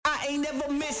ain't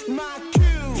never missed my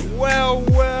cue. Well,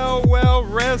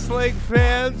 wrestling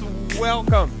fans,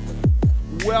 welcome.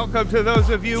 Welcome to those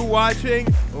of you watching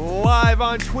live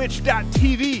on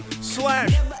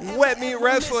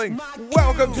twitch.tv/wetmeatwrestling.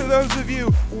 Welcome to those of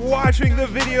you watching the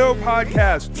video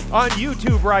podcast on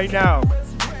YouTube right now.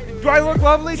 Do I look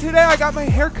lovely today? I got my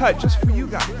hair cut just for you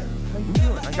guys. How you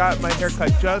doing? I got my hair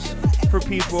cut just for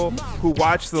people who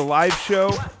watch the live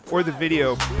show or the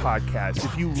video podcast.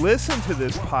 If you listen to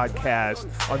this podcast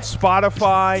on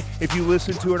Spotify, if you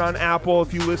listen to it on Apple,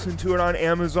 if you listen to it on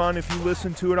Amazon, if you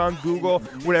listen to it on Google,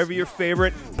 whatever your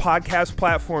favorite podcast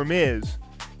platform is,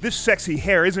 this sexy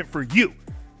hair isn't for you.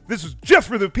 This is just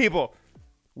for the people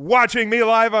watching me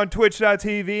live on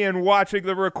twitch.tv and watching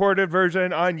the recorded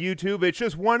version on YouTube. It's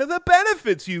just one of the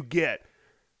benefits you get.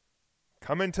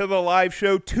 Coming to the live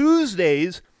show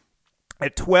Tuesdays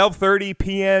at 12:30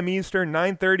 p.m. Eastern,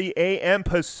 9:30 a.m.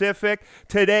 Pacific.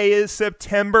 Today is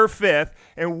September 5th,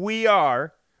 and we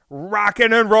are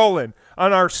rocking and rolling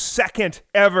on our second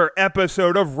ever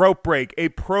episode of Rope Break, a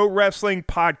pro wrestling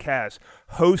podcast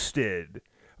hosted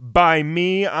by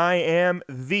me. I am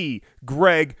the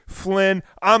Greg Flynn.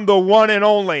 I'm the one and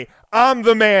only. I'm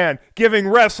the man giving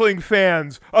wrestling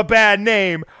fans a bad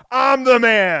name. I'm the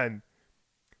man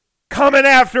coming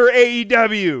after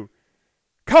AEW.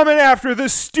 Coming after the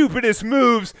stupidest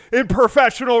moves in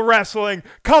professional wrestling.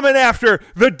 Coming after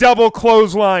the double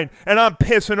clothesline. And I'm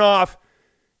pissing off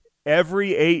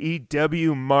every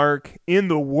AEW mark in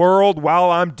the world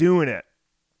while I'm doing it.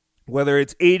 Whether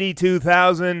it's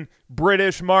 82,000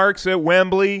 British marks at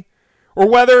Wembley, or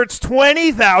whether it's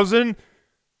 20,000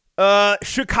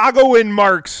 Chicagoan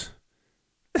marks,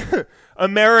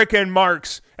 American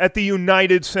marks at the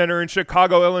United Center in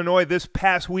Chicago, Illinois this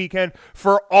past weekend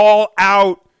for All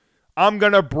Out. I'm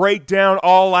going to break down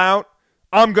All Out.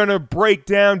 I'm going to break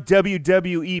down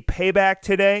WWE Payback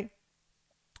today.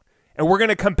 And we're going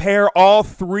to compare all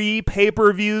three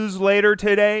pay-per-views later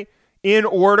today in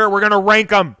order. We're going to rank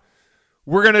them.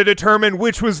 We're going to determine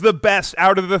which was the best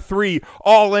out of the three.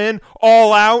 All In,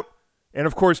 All Out, and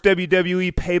of course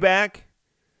WWE Payback.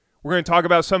 We're going to talk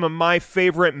about some of my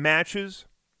favorite matches.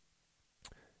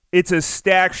 It's a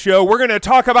stacked show. We're going to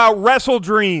talk about Wrestle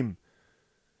Dream.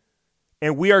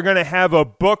 And we are going to have a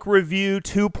book review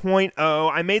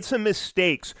 2.0. I made some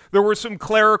mistakes. There were some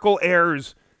clerical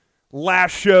errors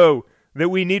last show that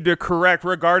we need to correct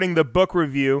regarding the book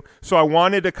review. So I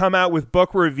wanted to come out with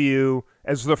book review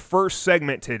as the first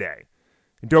segment today.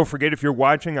 And don't forget, if you're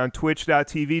watching on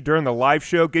twitch.tv during the live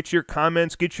show, get your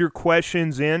comments, get your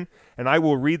questions in, and I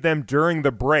will read them during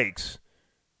the breaks.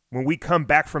 When we come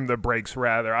back from the breaks,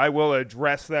 rather, I will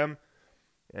address them,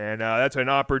 and that's an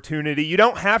opportunity. You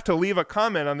don't have to leave a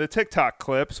comment on the TikTok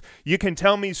clips. You can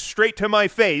tell me straight to my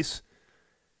face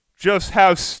just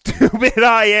how stupid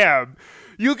I am.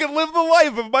 You can live the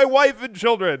life of my wife and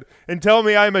children and tell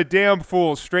me I'm a damn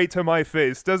fool straight to my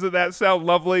face. Doesn't that sound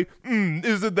lovely?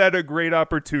 Isn't that a great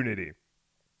opportunity?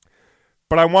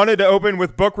 But I wanted to open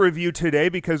with book review today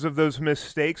because of those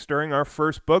mistakes during our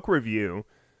first book review.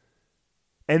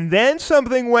 And then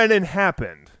something went and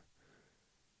happened.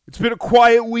 It's been a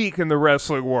quiet week in the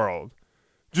wrestling world.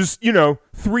 Just,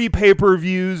 3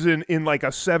 pay-per-views in like a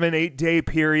 7-8 day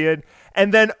period.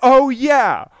 And then,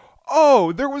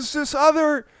 there was this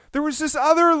other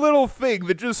little thing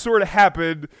that just sort of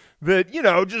happened that,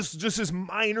 just this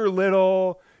minor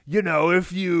little,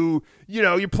 if you're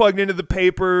plugged into the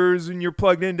papers and you're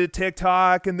plugged into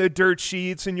TikTok and the dirt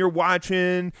sheets and you're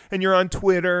watching and you're on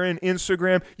Twitter and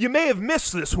Instagram, you may have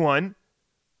missed this one.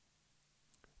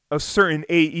 A certain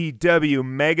AEW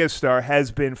megastar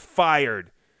has been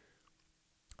fired.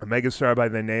 A megastar by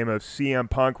the name of CM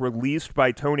Punk, released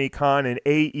by Tony Khan and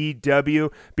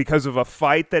AEW because of a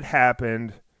fight that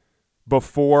happened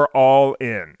before All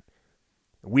In.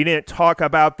 We didn't talk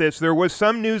about this. There was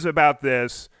some news about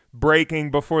this breaking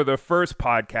before the first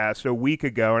podcast a week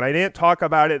ago, and I didn't talk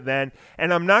about it then,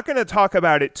 and I'm not going to talk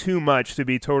about it too much, to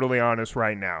be totally honest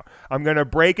right now. I'm going to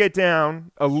break it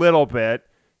down a little bit,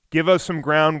 give us some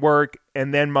groundwork,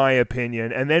 and then my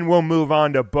opinion, and then we'll move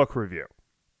on to book review.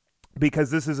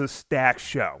 Because this is a stacked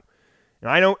show.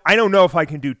 And I don't know if I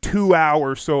can do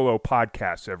 2-hour solo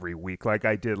podcasts every week like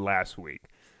I did last week.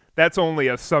 That's only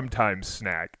a sometimes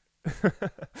snack.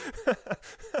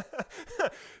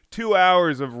 2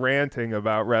 hours of ranting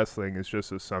about wrestling is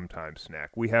just a sometimes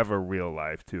snack. We have a real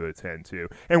life to attend to.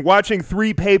 And watching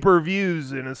 3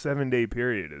 pay-per-views in a 7-day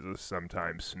period is a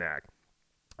sometimes snack.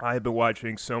 I've been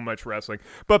watching so much wrestling.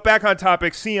 But back on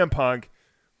topic, CM Punk.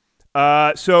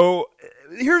 So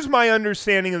here's my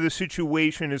understanding of the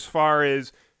situation as far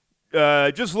as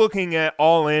just looking at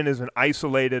All In as an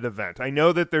isolated event, I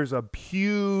know that there's a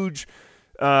huge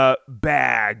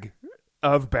bag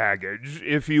of baggage,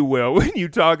 if you will, when you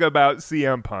talk about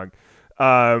CM Punk.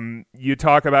 You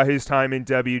talk about his time in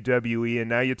WWE, and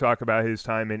now you talk about his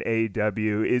time in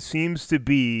AEW. It seems to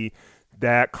be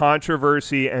that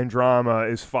controversy and drama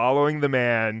is following the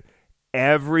man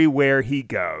everywhere he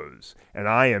goes, and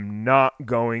I am not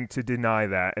going to deny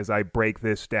that as I break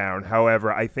this down.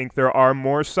 However, I think there are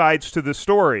more sides to the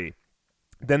story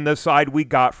than the side we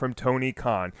got from Tony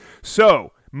Khan.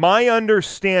 So, my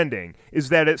understanding is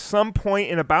that at some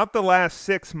point in about the last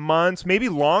 6 months, maybe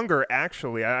longer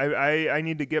actually, I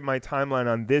need to get my timeline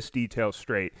on this detail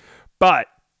straight, but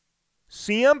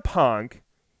CM Punk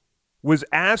was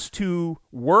asked to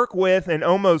work with and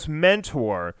almost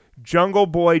mentor Jungle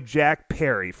Boy Jack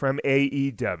Perry from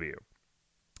AEW.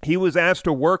 He was asked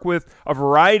to work with a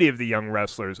variety of the young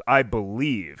wrestlers, I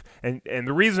believe. And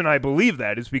the reason I believe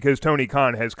that is because Tony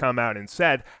Khan has come out and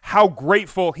said how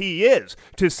grateful he is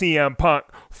to CM Punk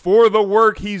for the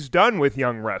work he's done with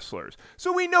young wrestlers.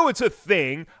 So we know it's a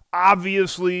thing,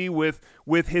 obviously, with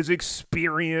his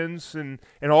experience and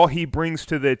all he brings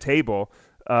to the table.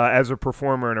 As a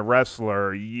performer and a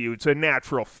wrestler, it's a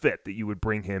natural fit that you would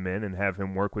bring him in and have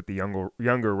him work with the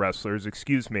younger wrestlers.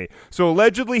 So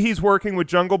allegedly he's working with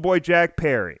Jungle Boy Jack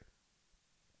Perry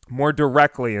more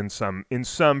directly in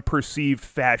some perceived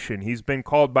fashion. He's been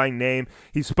called by name.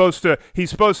 He's supposed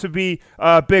to be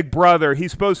a big brother.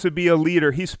 He's supposed to be a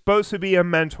leader. He's supposed to be a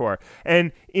mentor.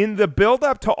 And in the build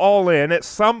up to All In, at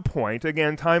some point,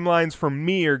 again, timelines from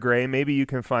me are gray. Maybe you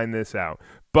can find this out,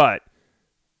 but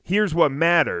here's what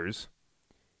matters.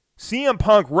 CM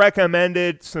Punk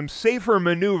recommended some safer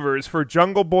maneuvers for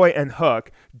Jungle Boy and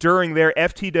Hook during their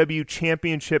FTW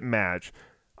championship match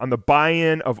on the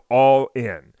buy-in of All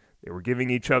In. They were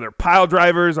giving each other pile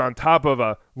drivers on top of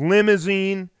a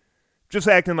limousine, just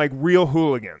acting like real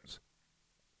hooligans.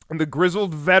 And the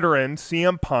grizzled veteran,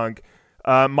 CM Punk,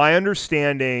 my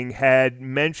understanding, had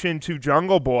mentioned to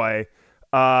Jungle Boy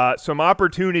some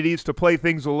opportunities to play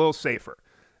things a little safer.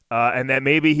 And that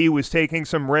maybe he was taking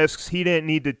some risks he didn't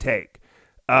need to take.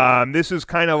 This is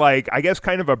kind of like, I guess,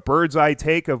 kind of a bird's eye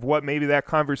take of what maybe that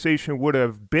conversation would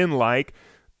have been like.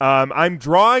 I'm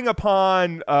drawing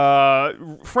upon,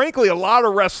 frankly, a lot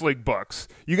of wrestling books.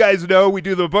 You guys know we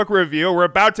do the book review. We're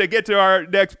about to get to our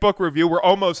next book review. We're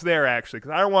almost there, actually,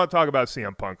 because I don't want to talk about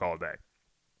CM Punk all day.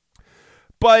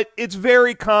 But it's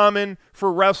very common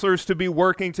for wrestlers to be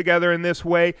working together in this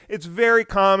way. It's very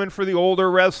common for the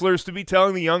older wrestlers to be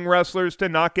telling the young wrestlers to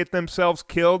not get themselves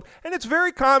killed. And it's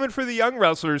very common for the young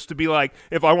wrestlers to be like,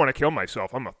 if I want to kill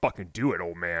myself, I'm going to fucking do it,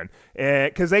 old man.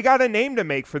 Because they got a name to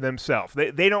make for themselves.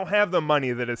 They don't have the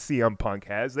money that a CM Punk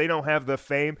has. They don't have the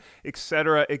fame,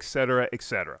 etc., etc.,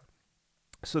 etc.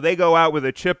 So they go out with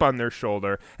a chip on their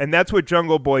shoulder, and that's what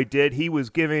Jungle Boy did. He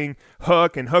was giving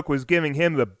Hook, and Hook was giving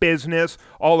him the business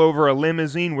all over a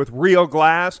limousine with real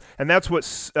glass, and that's what,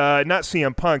 not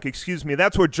CM Punk, excuse me,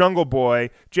 that's what Jungle Boy,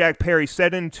 Jack Perry,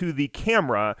 said into the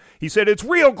camera. He said, "It's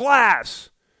real glass.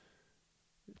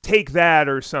 Take that,"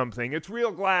 or something. "It's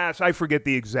real glass." I forget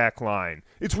the exact line.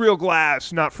 "It's real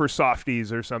glass, not for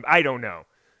softies," or something. I don't know.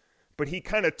 But he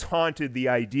kind of taunted the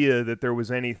idea that there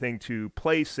was anything to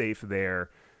play safe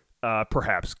there,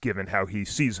 perhaps given how he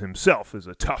sees himself as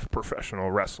a tough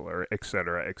professional wrestler,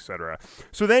 etc., etc.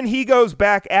 So then he goes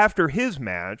back after his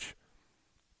match,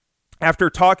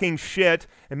 after talking shit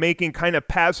and making kind of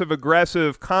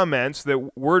passive-aggressive comments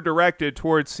that were directed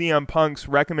towards CM Punk's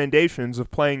recommendations of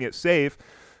playing it safe.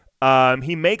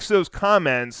 He makes those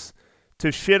comments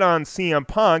to shit on CM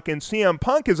Punk, and CM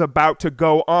Punk is about to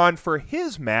go on for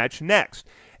his match next.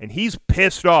 And he's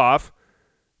pissed off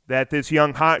that this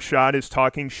young hotshot is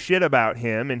talking shit about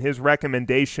him and his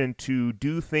recommendation to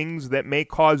do things that may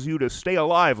cause you to stay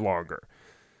alive longer.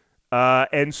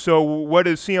 And so what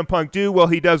does CM Punk do? Well,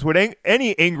 he does what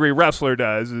any angry wrestler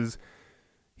does, is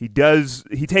he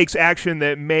takes action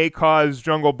that may cause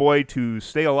Jungle Boy to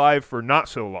stay alive for not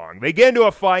so long. They get into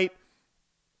a fight.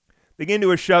 They get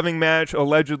into a shoving match,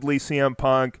 allegedly CM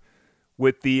Punk,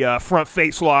 with the front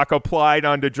face lock applied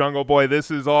onto Jungle Boy.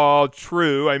 This is all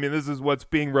true. I mean, this is what's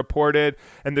being reported.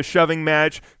 And the shoving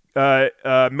match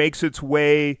makes its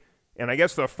way, and I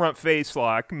guess the front face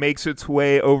lock makes its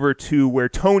way over to where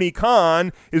Tony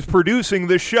Khan is producing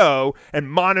the show, and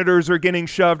monitors are getting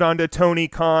shoved onto Tony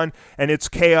Khan, and it's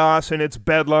chaos and it's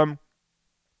bedlam.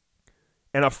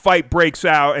 And a fight breaks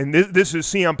out, and this is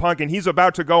CM Punk, and he's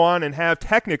about to go on and have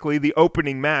technically the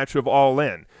opening match of All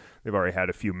In. They've already had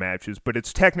a few matches, but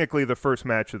it's technically the first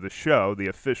match of the show, the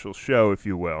official show, if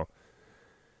you will.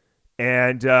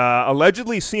 And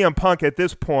allegedly CM Punk at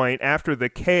this point, after the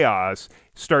chaos,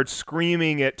 starts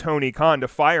screaming at Tony Khan to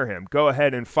fire him. Go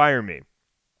ahead and fire me.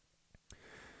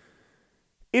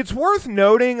 It's worth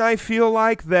noting, I feel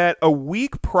like, that a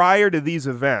week prior to these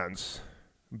events,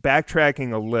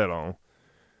 backtracking a little,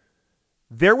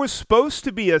 there was supposed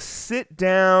to be a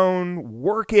sit-down,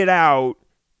 work-it-out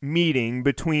meeting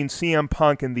between CM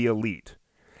Punk and the Elite.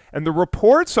 And the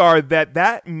reports are that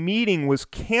that meeting was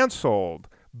canceled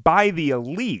by the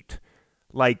Elite,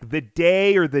 like the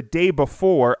day or the day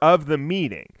before of the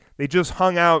meeting. They just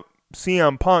hung out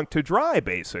CM Punk to dry,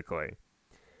 basically.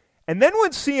 And then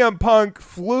when CM Punk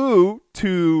flew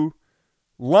to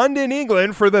London,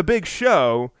 England for the big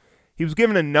show, he was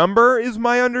given a number, is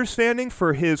my understanding,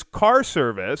 for his car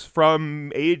service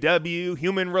from AEW,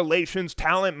 Human Relations,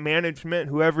 Talent Management,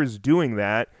 whoever's doing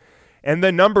that. And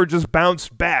the number just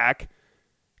bounced back.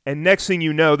 And next thing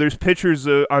you know, there's pictures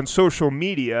on social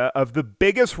media of the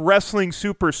biggest wrestling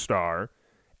superstar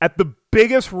at the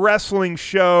biggest wrestling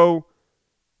show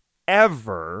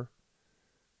ever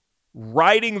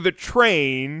riding the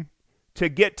train to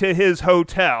get to his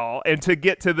hotel and to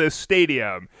get to this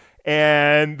stadium.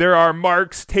 And there are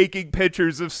marks taking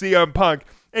pictures of CM Punk.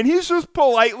 And he's just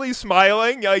politely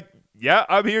smiling like, yeah,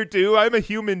 I'm here too. I'm a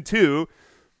human too.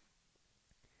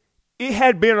 It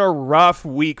had been a rough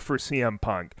week for CM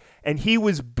Punk, and he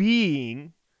was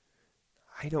being,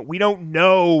 we don't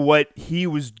know what he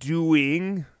was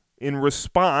doing in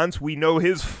response. We know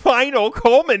his final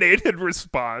culminated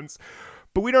response,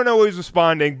 but we don't know what he was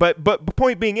responding. But the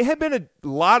point being, it had been a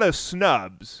lot of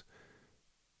snubs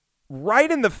right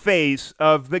in the face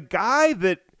of the guy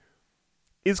that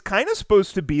is kind of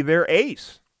supposed to be their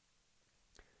ace.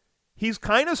 He's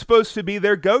kind of supposed to be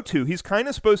their go-to. He's kind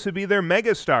of supposed to be their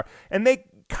megastar. And they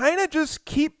kind of just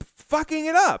keep fucking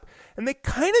it up. And they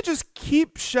kind of just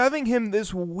keep shoving him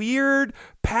this weird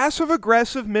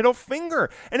passive-aggressive middle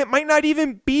finger. And it might not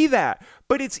even be that.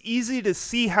 But it's easy to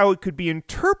see how it could be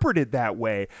interpreted that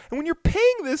way. And when you're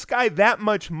paying this guy that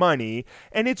much money,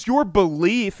 and it's your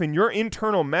belief and your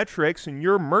internal metrics and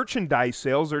your merchandise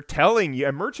sales are telling you,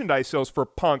 and merchandise sales for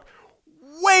Punk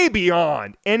way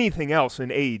beyond anything else in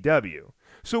AEW.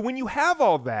 So when you have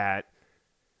all that,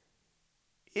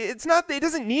 it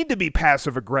doesn't need to be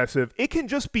passive aggressive. It can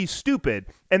just be stupid,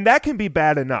 and that can be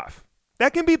bad enough.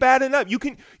 That can be bad enough. You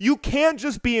can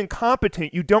just be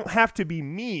incompetent. You don't have to be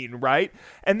mean, right?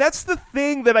 And that's the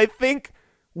thing that I think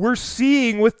we're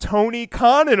seeing with Tony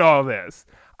Khan and all this.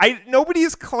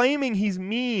 Nobody's claiming he's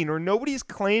mean, or nobody's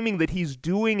claiming that he's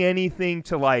doing anything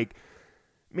to like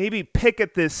maybe pick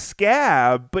at this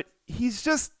scab, but he's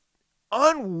just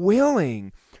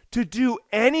unwilling to do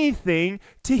anything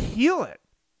to heal it.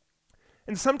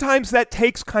 And sometimes that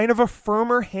takes kind of a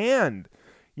firmer hand.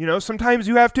 You know, sometimes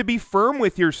you have to be firm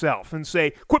with yourself and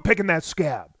say, quit picking that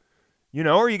scab. You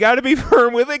know, or you got to be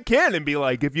firm with a kid and be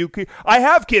like, I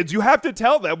have kids, you have to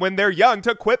tell them when they're young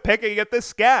to quit picking at this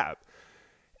scab.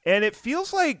 And it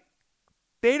feels like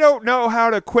they don't know how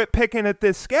to quit picking at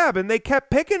this scab, and they kept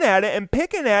picking at it and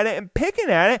picking at it and picking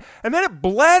at it, and then it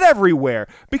bled everywhere,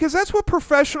 because that's what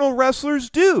professional wrestlers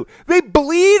do. They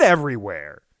bleed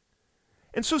everywhere.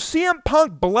 And so CM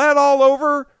Punk bled all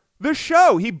over the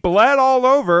show. He bled all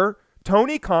over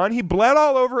Tony Khan. He bled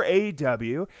all over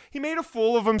AEW. He made a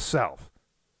fool of himself.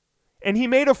 And he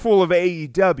made a fool of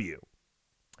AEW.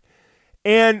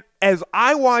 And as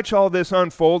I watch all this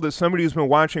unfold, as somebody who's been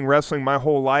watching wrestling my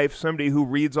whole life, somebody who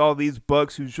reads all these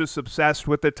books, who's just obsessed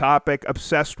with the topic,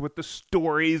 obsessed with the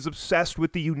stories, obsessed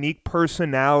with the unique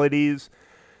personalities,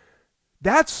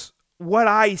 that's what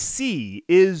I see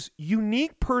is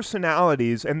unique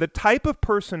personalities and the type of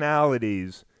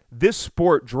personalities this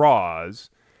sport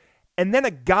draws, and then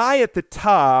a guy at the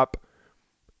top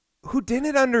who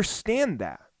didn't understand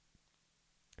that.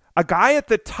 A guy at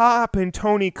the top in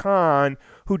Tony Khan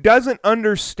who doesn't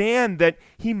understand that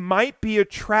he might be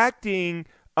attracting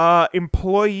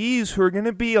employees who are going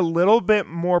to be a little bit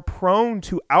more prone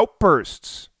to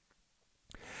outbursts.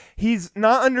 He's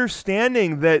not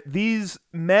understanding that these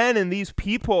men and these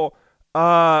people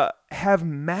have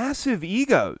massive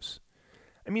egos.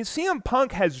 I mean, CM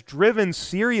Punk has driven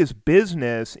serious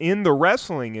business in the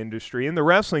wrestling industry, in the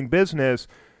wrestling business,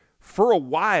 for a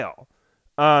while.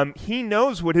 He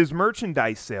knows what his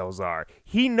merchandise sales are.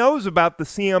 He knows about the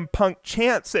CM Punk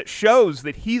chants at shows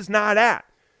that he's not at.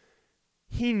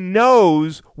 He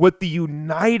knows what the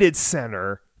United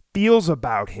Center feels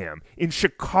about him in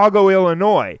Chicago,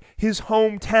 Illinois, his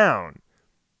hometown.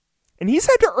 And he's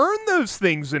had to earn those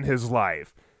things in his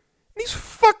life. And he's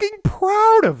fucking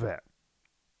proud of it.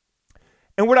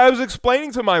 And what I was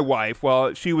explaining to my wife,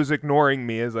 while she was ignoring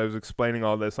me as I was explaining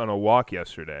all this on a walk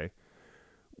yesterday,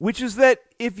 which is that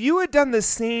if you had done the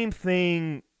same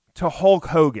thing to Hulk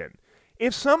Hogan,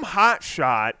 if some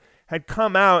hotshot had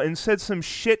come out and said some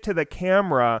shit to the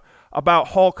camera about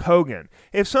Hulk Hogan,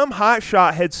 if some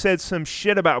hotshot had said some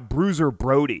shit about Bruiser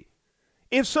Brody,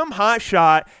 if some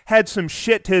hotshot had some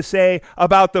shit to say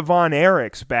about the Von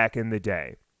Erichs back in the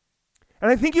day,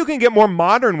 and I think you can get more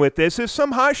modern with this, if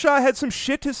some hotshot had some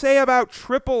shit to say about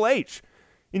Triple H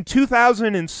in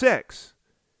 2006,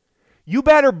 you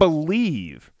better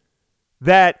believe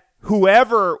that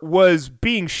whoever was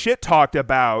being shit-talked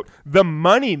about, the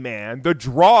money man, the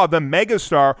draw, the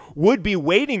megastar, would be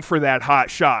waiting for that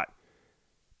hotshot.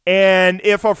 And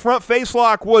if a front face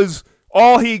lock was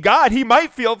all he got, he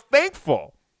might feel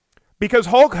thankful. Because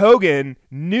Hulk Hogan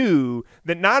knew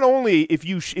that not only if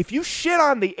you shit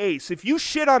on the ace, if you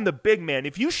shit on the big man,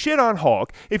 if you shit on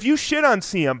Hulk, if you shit on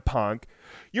CM Punk,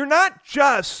 you're not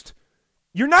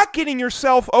getting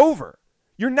yourself over.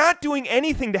 You're not doing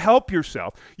anything to help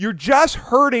yourself. You're just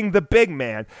hurting the big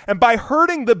man. And by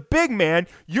hurting the big man,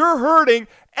 you're hurting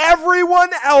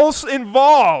everyone else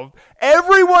involved.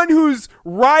 Everyone who's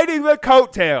riding the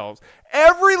coattails.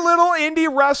 Every little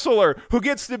indie wrestler who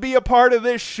gets to be a part of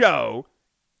this show.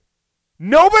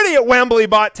 Nobody at Wembley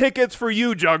bought tickets for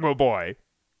you, Jungle Boy.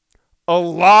 A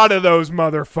lot of those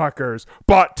motherfuckers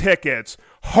bought tickets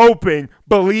hoping,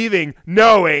 believing,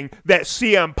 knowing that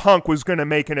CM Punk was going to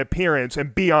make an appearance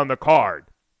and be on the card.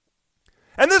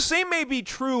 And the same may be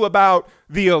true about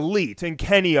the Elite and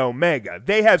Kenny Omega.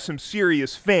 They have some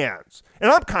serious fans.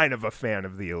 And I'm kind of a fan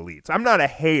of the Elites. I'm not a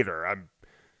hater.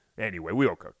 Anyway, we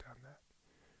won't go down that.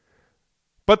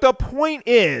 But the point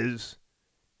is,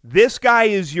 this guy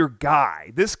is your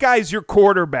guy. This guy's your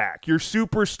quarterback, your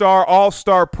superstar,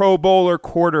 all-star, Pro Bowler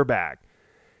quarterback.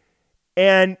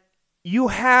 And you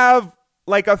have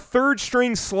like a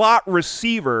third-string slot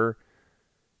receiver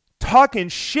talking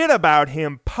shit about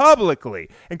him publicly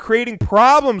and creating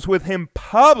problems with him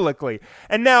publicly.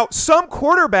 And now some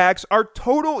quarterbacks are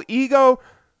total ego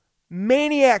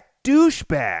maniac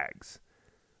douchebags.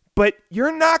 But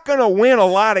you're not going to win a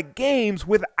lot of games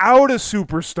without a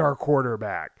superstar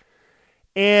quarterback.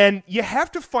 And you have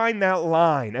to find that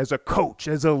line as a coach,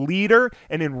 as a leader,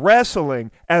 and in wrestling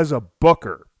as a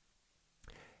booker.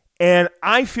 And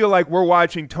I feel like we're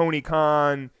watching Tony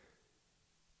Khan.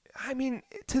 I mean,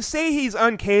 to say he's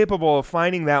incapable of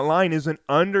finding that line is an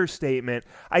understatement.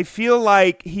 I feel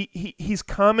like he's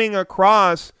coming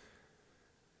across,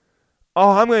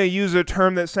 I'm going to use a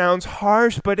term that sounds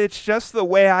harsh, but it's just the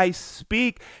way I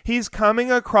speak. He's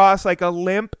coming across like a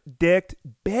limp-dicked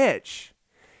bitch.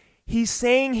 He's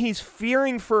saying he's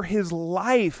fearing for his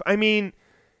life. I mean,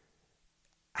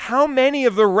 how many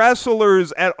of the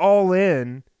wrestlers at All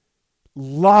In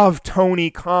love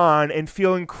Tony Khan and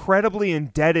feel incredibly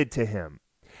indebted to him?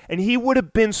 And he would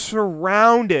have been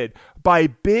surrounded by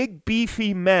big,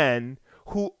 beefy men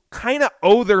who kind of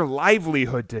owe their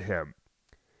livelihood to him.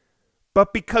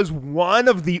 But because one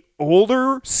of the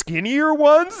older, skinnier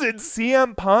ones in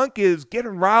CM Punk is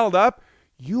getting riled up,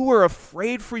 you were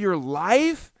afraid for your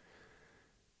life?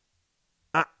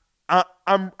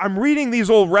 I'm reading these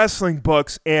old wrestling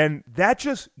books, and that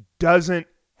just doesn't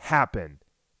happen,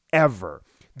 ever.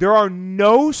 There are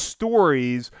no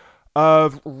stories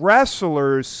of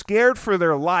wrestlers scared for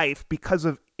their life because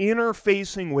of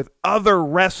interfacing with other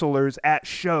wrestlers at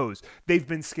shows. They've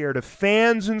been scared of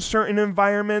fans in certain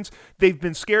environments. They've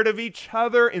been scared of each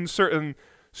other in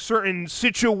certain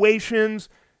situations.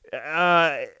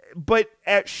 But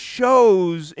at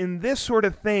shows, in this sort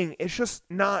of thing, it's just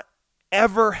not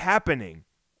ever happening.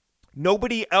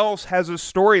 Nobody else has a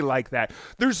story like that.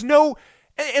 There's no...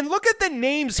 And look at the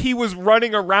names he was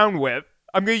running around with.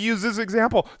 I'm going to use this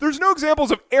example. There's no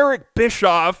examples of Eric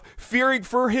Bischoff fearing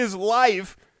for his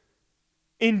life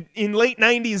in late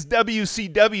 90s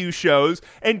WCW shows.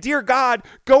 And dear God,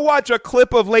 go watch a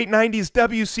clip of late 90s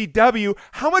WCW.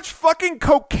 How much fucking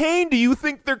cocaine do you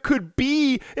think there could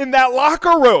be in that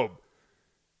locker room?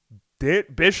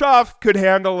 Bischoff could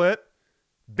handle it.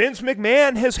 Vince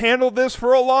McMahon has handled this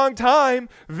for a long time.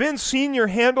 Vince Sr.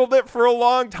 handled it for a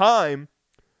long time.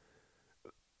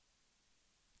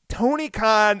 Tony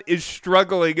Khan is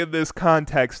struggling in this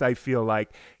context, I feel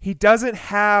like. He doesn't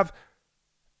have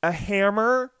a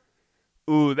hammer.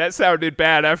 Ooh, that sounded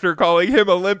bad after calling him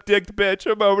a limp-dicked bitch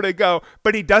a moment ago.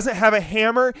 But he doesn't have a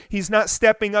hammer. He's not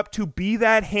stepping up to be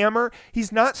that hammer.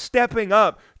 He's not stepping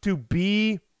up to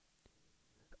be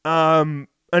an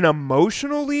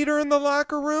emotional leader in the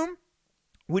locker room,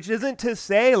 which isn't to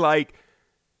say like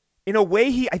in a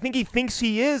way, I think he thinks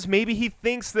he is. Maybe he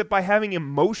thinks that by having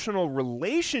emotional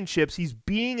relationships, he's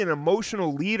being an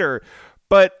emotional leader.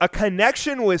 But a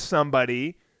connection with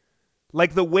somebody,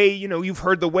 like the way,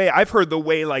 I've heard the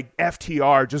way like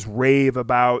FTR just rave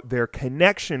about their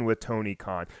connection with Tony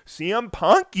Khan. CM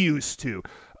Punk used to.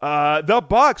 The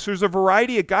Bucks, there's a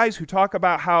variety of guys who talk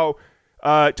about how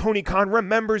Tony Khan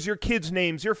remembers your kids'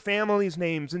 names, your family's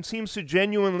names, and seems to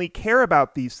genuinely care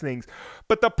about these things.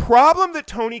 But the problem that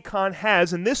Tony Khan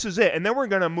has, and this is it, and then we're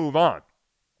going to move on,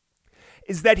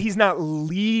 is that he's not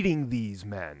leading these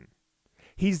men.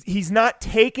 He's not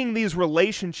taking these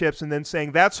relationships and then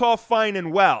saying, that's all fine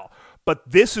and well, but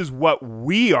this is what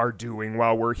we are doing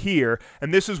while we're here,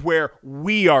 and this is where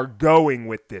we are going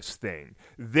with this thing.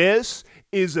 This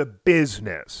is a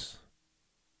business.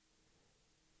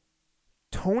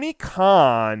 Tony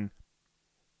Khan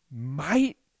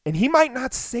might, and he might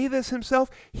not say this himself,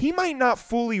 he might not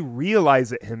fully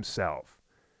realize it himself.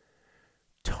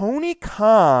 Tony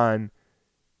Khan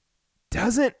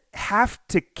doesn't have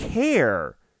to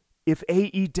care if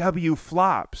AEW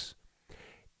flops.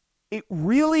 It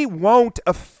really won't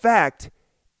affect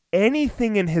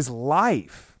anything in his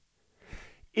life.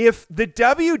 If the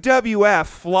WWF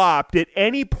flopped at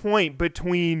any point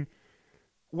between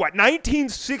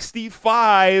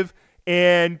 1965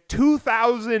 and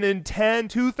 2010,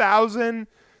 2000,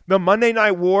 the Monday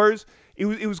Night Wars,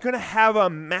 it was going to have a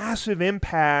massive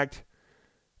impact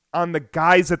on the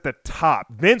guys at the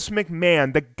top. Vince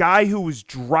McMahon, the guy who was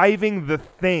driving the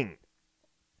thing,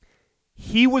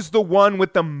 he was the one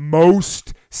with the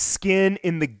most skin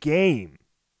in the game.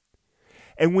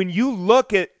 And when you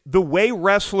look at the way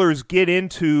wrestlers get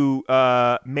into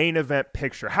main event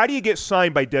picture, how do you get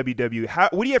signed by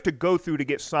WWE? What do you have to go through to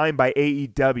get signed by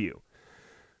AEW?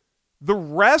 The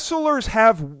wrestlers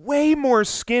have way more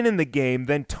skin in the game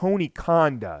than Tony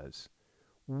Khan does.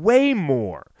 Way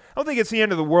more. I don't think it's the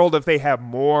end of the world if they have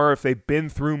more, if they've been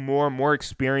through more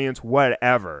experience,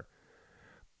 whatever.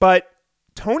 But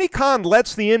Tony Khan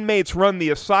lets the inmates run the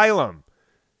asylum.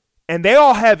 And they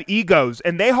all have egos,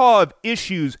 and they all have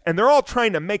issues, and they're all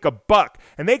trying to make a buck.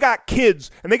 And they got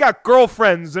kids, and they got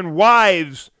girlfriends and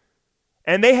wives,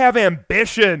 and they have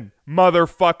ambition,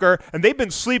 motherfucker. And they've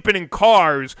been sleeping in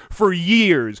cars for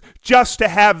years just to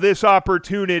have this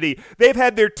opportunity. They've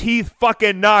had their teeth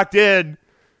fucking knocked in.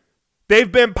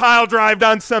 They've been pile drived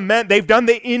on cement. They've done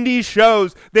the indie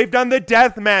shows. They've done the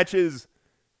death matches.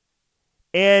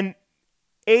 And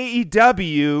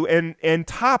AEW and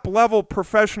top-level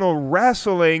professional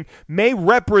wrestling may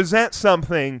represent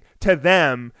something to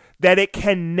them that it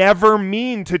can never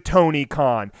mean to Tony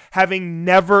Khan, having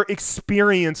never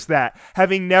experienced that,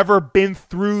 having never been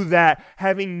through that,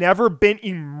 having never been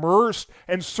immersed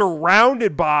and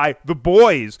surrounded by the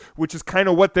boys, which is kind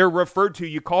of what they're referred to.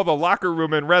 You call the locker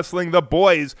room in wrestling the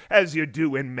boys, as you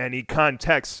do in many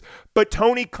contexts. But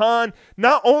Tony Khan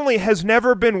not only has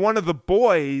never been one of the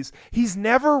boys, he's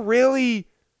never really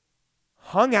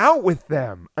hung out with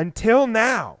them until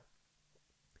now.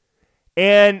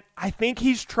 And I think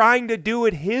he's trying to do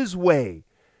it his way.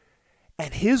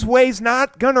 And his way's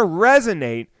not going to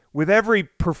resonate with every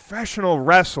professional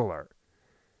wrestler.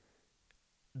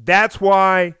 That's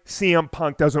why CM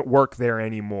Punk doesn't work there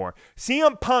anymore.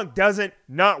 CM Punk doesn't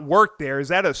not work there. Is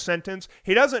that a sentence?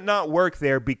 He doesn't not work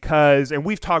there because, and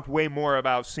we've talked way more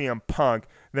about CM Punk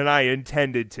than I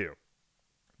intended to.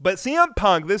 But CM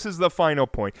Punk, this is the final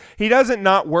point. He doesn't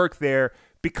not work there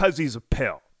because he's a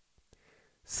pill.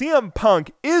 CM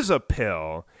Punk is a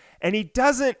pill, and he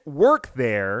doesn't work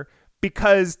there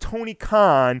because Tony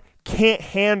Khan can't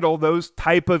handle those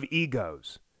type of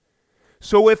egos.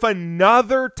 So if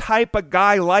another type of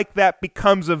guy like that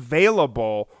becomes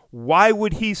available, why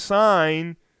would he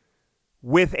sign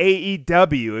with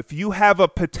AEW? If you have a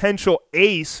potential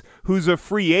ace who's a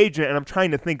free agent, and I'm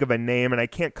trying to think of a name, and I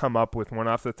can't come up with one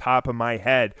off the top of my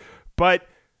head, but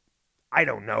I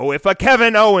don't know, if a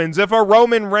Kevin Owens, if a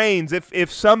Roman Reigns,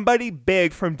 if somebody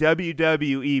big from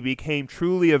WWE became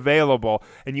truly available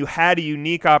and you had a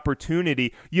unique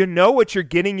opportunity, you know what you're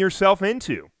getting yourself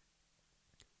into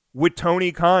with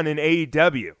Tony Khan and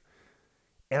AEW.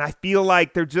 And I feel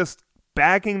like they're just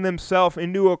backing themselves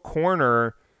into a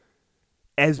corner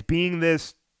as being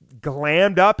this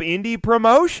glammed up indie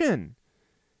promotion.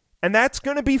 And that's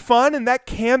going to be fun, and that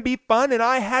can be fun, and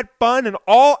I had fun, and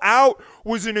All Out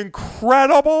was an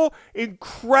incredible,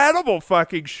 incredible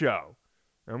fucking show.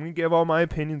 I'm going to give all my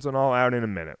opinions on All Out in a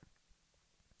minute.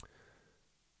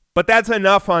 But that's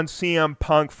enough on CM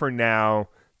Punk for now.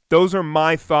 Those are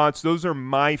my thoughts. Those are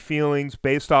my feelings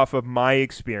based off of my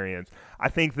experience. I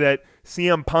think that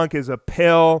CM Punk is a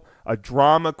pill, a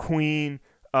drama queen,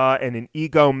 and an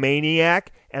egomaniac,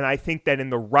 and I think that in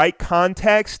the right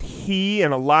context, he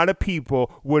and a lot of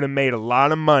people would have made a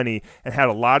lot of money and had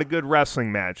a lot of good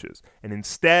wrestling matches. And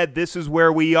instead, this is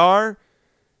where we are.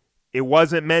 It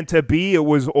wasn't meant to be. It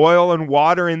was oil and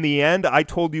water in the end. I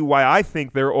told you why I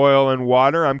think they're oil and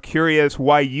water. I'm curious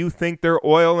why you think they're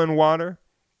oil and water.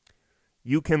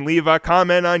 You can leave a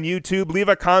comment on YouTube. Leave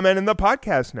a comment in the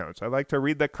podcast notes. I like to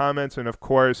read the comments and, of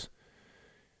course,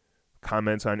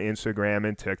 comments on Instagram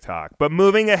and TikTok. But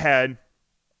moving ahead,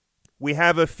 we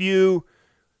have a few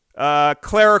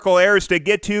clerical errors to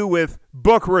get to with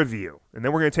book review. And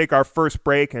then we're going to take our first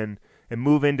break and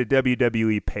move into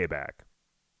WWE Payback.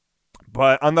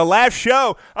 But on the last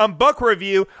show, on book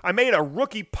review, I made a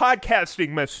rookie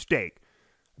podcasting mistake.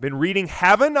 I've been reading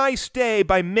Have a Nice Day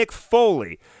by Mick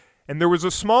Foley. And there was a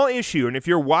small issue, and if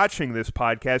you're watching this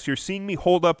podcast, you're seeing me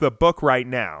hold up the book right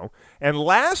now. And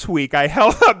last week, I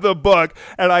held up the book,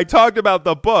 and I talked about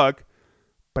the book,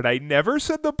 but I never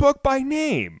said the book by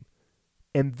name.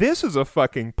 And this is a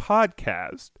fucking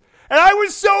podcast. And I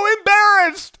was so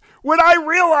embarrassed when I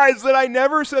realized that I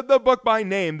never said the book by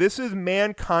name. This is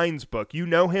Mankind's book. You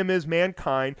know him as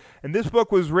Mankind. And this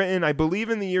book was written, I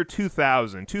believe, in the year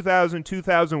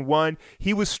 2001.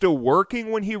 He was still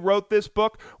working when he wrote this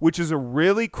book, which is a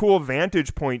really cool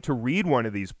vantage point to read one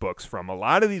of these books from. A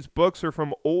lot of these books are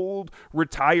from old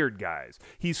retired guys.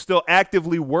 He's still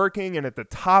actively working and at the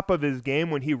top of his game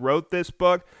when he wrote this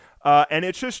book. And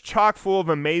it's just chock full of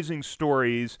amazing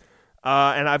stories.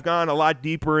 And I've gone a lot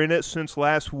deeper in it since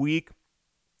last week.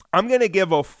 I'm going to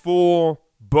give a full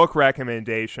book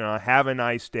recommendation on Have a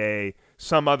Nice Day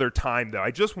some other time, though. I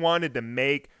just wanted to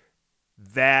make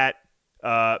that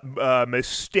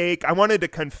mistake. I wanted to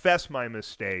confess my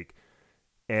mistake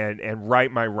and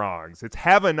right my wrongs. It's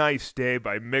Have a Nice Day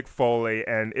by Mick Foley,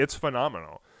 and it's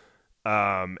phenomenal.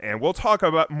 And we'll talk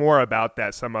more about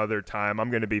that some other time. I'm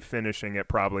going to be finishing it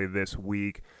probably this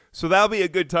week. So that'll be a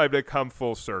good time to come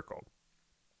full circle.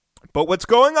 But what's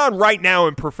going on right now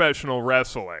in professional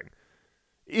wrestling,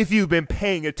 if you've been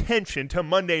paying attention to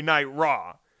Monday Night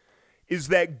Raw, is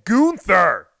that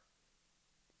Gunther,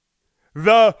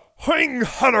 the Ring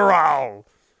General,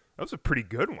 that was a pretty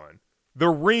good one, the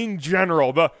Ring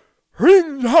General, the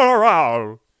Ring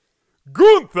General,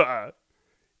 Gunther,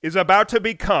 is about to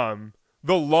become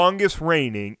the longest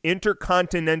reigning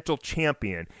Intercontinental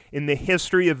Champion in the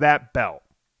history of that belt.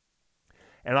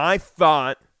 And I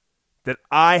thought that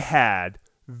I had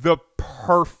the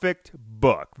perfect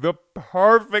book, the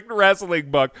perfect wrestling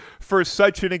book for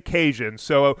such an occasion.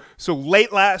 So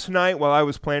late last night while I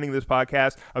was planning this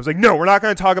podcast, I was like, no, we're not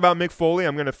going to talk about Mick Foley.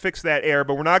 I'm going to fix that error,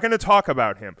 but we're not going to talk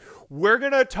about him. We're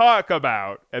going to talk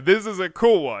about, and this is a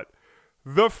cool one,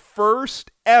 the first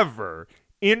ever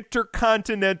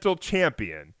Intercontinental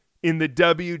Champion in the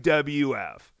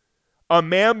WWF. A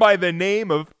man by the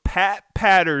name of Pat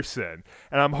Patterson.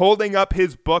 And I'm holding up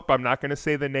his book, but I'm not going to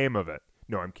say the name of it.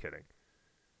 No, I'm kidding.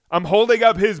 I'm holding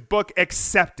up his book,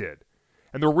 Accepted.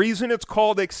 And the reason it's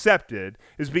called Accepted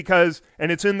is because,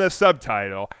 and it's in the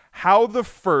subtitle, How the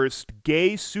First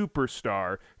Gay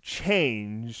Superstar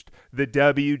Changed the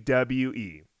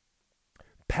WWE.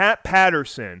 Pat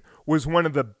Patterson was one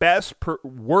of the best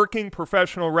working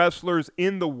professional wrestlers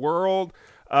in the world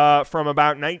from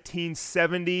about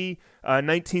 1970,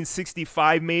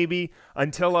 1965 maybe,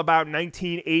 until about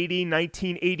 1980,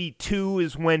 1982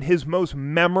 is when his most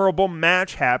memorable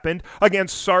match happened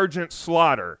against Sergeant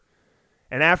Slaughter.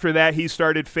 And after that, he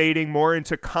started fading more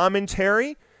into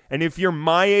commentary. And if you're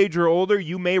my age or older,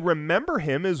 you may remember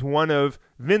him as one of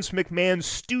Vince McMahon's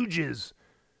stooges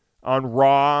on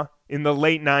Raw in the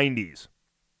late 90s.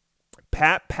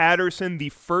 Pat Patterson, the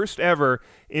first ever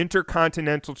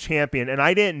Intercontinental Champion, and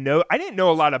I didn't know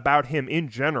a lot about him in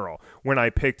general when I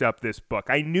picked up this book.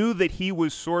 I knew that he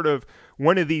was sort of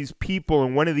one of these people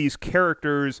and one of these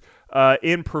characters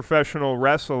in professional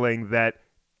wrestling that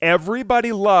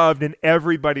everybody loved and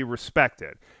everybody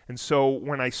respected. And so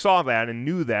when I saw that and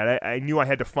knew that, I knew I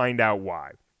had to find out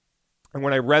why. And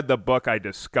when I read the book, I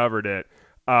discovered it.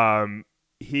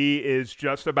 He is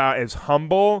just about as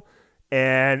humble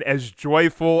and as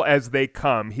joyful as they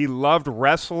come. He loved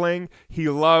wrestling. He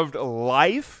loved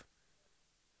life.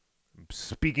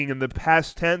 Speaking in the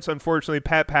past tense, unfortunately,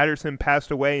 Pat Patterson passed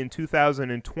away in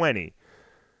 2020.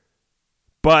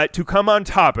 But to come on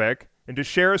topic and to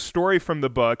share a story from the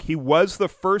book, he was the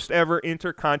first ever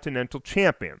Intercontinental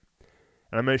Champion.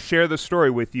 And I'm going to share the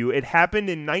story with you. It happened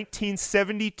in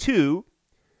 1972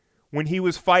 when he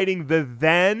was fighting the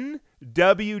then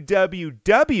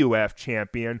WWF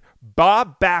champion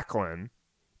Bob Backlund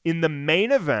in the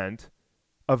main event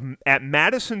at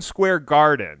Madison Square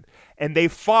Garden, and they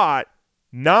fought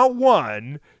not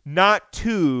one, not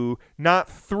two, not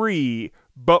three,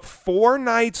 but 4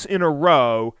 nights in a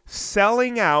row,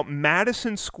 selling out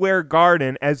Madison Square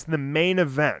Garden as the main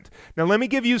event. Now, let me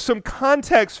give you some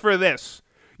context for this.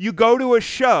 You go to a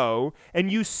show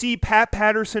and you see Pat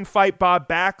Patterson fight Bob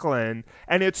Backlund,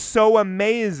 and it's so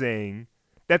amazing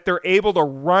that they're able to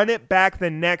run it back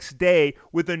the next day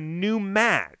with a new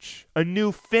match, a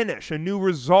new finish, a new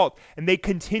result, and they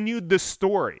continued the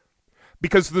story.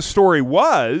 Because the story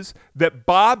was that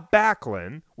Bob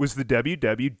Backlund was the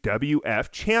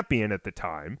WWF champion at the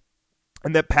time,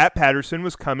 and that Pat Patterson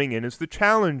was coming in as the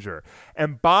challenger.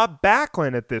 And Bob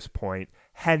Backlund at this point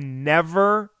had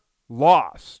never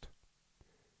lost.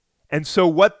 And so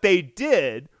what they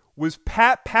did was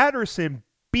Pat Patterson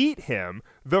beat him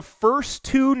the first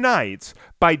 2 nights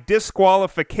by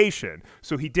disqualification.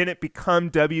 So he didn't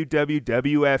become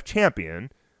WWF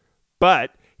champion,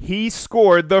 but he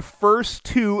scored the first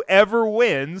 2 ever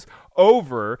wins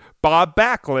over Bob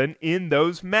Backlund in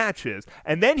those matches.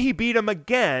 And then he beat him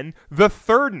again the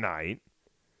 3rd night.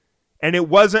 And it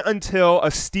wasn't until a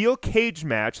steel cage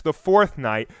match, the 4th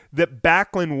night, that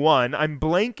Backlund won. I'm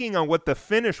blanking on what the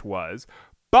finish was,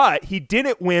 but he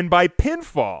didn't win by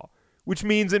pinfall, which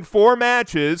means in 4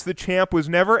 matches, the champ was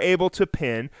never able to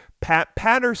pin Pat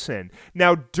Patterson.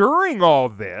 Now, during all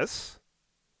this,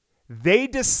 they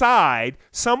decide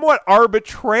somewhat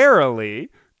arbitrarily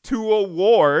to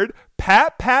award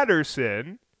Pat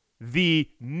Patterson the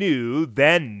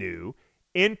then new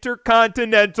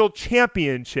Intercontinental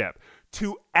Championship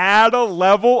to add a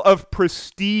level of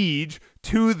prestige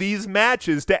to these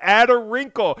matches, to add a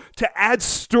wrinkle, to add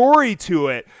story to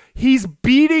it. He's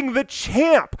beating the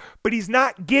champ, but he's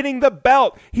not getting the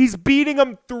belt. He's beating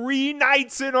him 3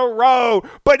 nights in a row,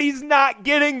 but he's not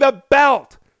getting the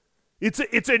belt.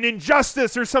 It's an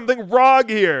injustice or something wrong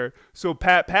here. So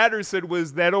Pat Patterson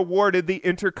was then awarded the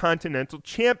Intercontinental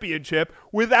Championship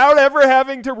without ever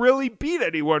having to really beat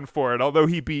anyone for it, although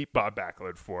he beat Bob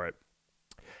Backlund for it.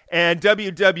 And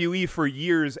WWE for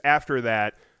years after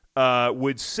that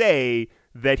would say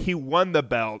that he won the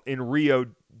belt in Rio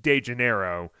de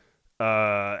Janeiro.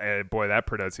 And boy, that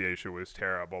pronunciation was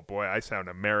terrible. Boy, I sound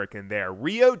American there.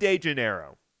 Rio de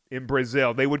Janeiro. In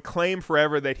Brazil. They would claim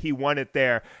forever that he won it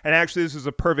there. And actually, this is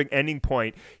a perfect ending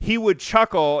point. He would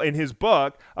chuckle in his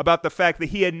book about the fact that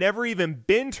he had never even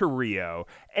been to Rio,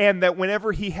 and that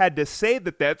whenever he had to say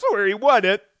that that's where he won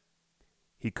it,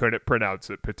 he couldn't pronounce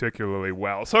it particularly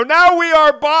well. So now we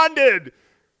are bonded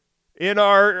in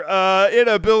our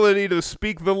inability to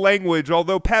speak the language.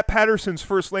 Although Pat Patterson's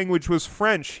first language was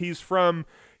French. He's from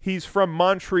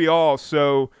Montreal,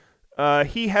 so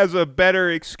he has a better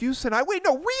excuse than I. Wait,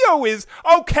 no, Rio is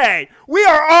okay. We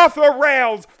are off the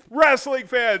rails, wrestling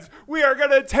fans. We are going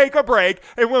to take a break,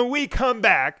 and when we come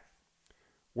back,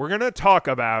 we're going to talk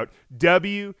about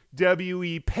WWE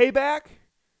Payback,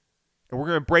 and we're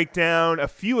going to break down a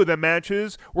few of the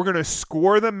matches. We're going to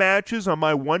score the matches on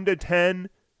my 1 to 10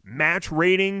 match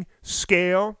rating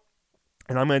scale,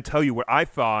 and I'm going to tell you what I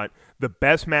thought the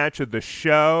best match of the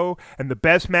show and the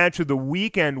best match of the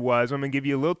weekend was. I'm going to give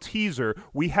you a little teaser.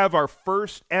 We have our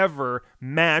first ever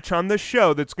match on the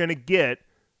show that's going to get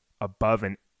above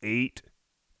an 8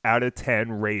 out of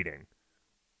 10 rating.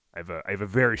 I have a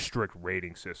very strict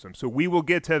rating system. So we will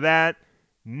get to that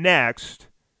next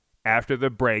after the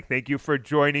break. Thank you for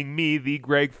joining me, the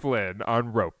Greg Flynn,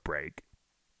 on Rope Break.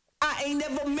 I ain't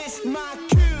never missed my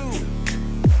cue.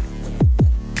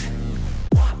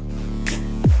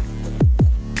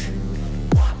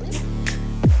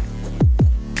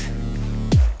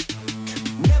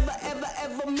 Never ever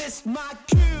ever miss my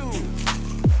cue.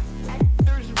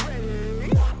 Actors ready.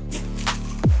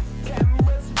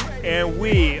 Cameras ready. And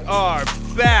we are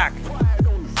back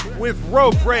with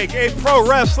Rope Break, a pro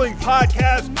wrestling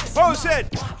podcast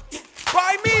hosted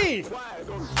by me,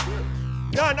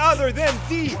 none other than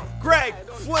the Greg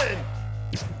Flynn.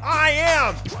 I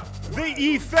am the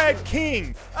E-Fed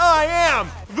King. I am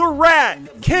the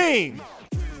Rat King.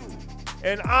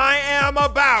 And I am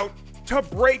about to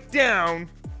break down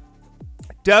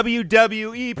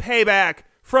WWE Payback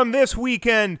from this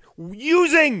weekend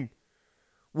using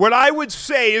what I would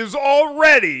say is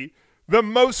already the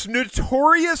most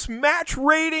notorious match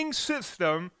rating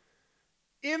system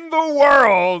in the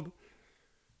world.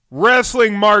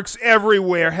 Wrestling marks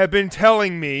everywhere have been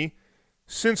telling me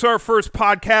since our first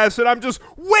podcast that I'm just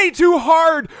way too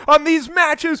hard on these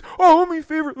matches. Oh, my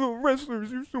favorite little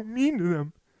wrestlers, you're so mean to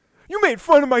them. You made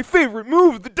fun of my favorite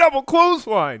move, the double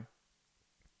clothesline.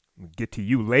 We'll get to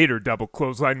you later, double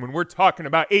clothesline, when we're talking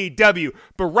about AEW.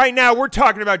 But right now, we're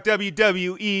talking about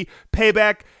WWE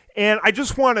Payback. And I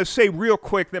just want to say real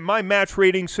quick that my match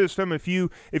rating system, if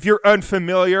you're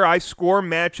unfamiliar, I score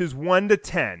matches 1 to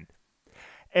 10.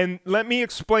 And let me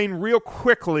explain real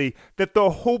quickly that the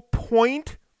whole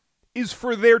point is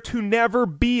for there to never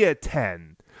be a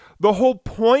 10. The whole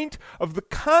point of the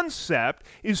concept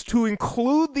is to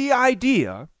include the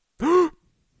idea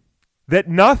that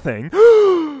nothing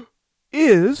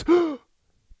is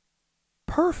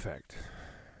perfect.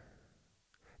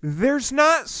 There's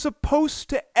not supposed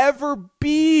to ever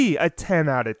be a 10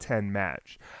 out of 10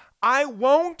 match. I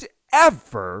won't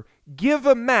ever give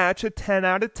a match a 10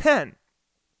 out of 10.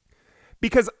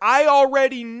 Because I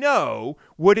already know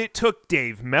what it took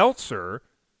Dave Meltzer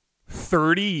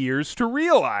 30 years to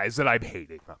realize that I'm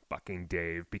hating on fucking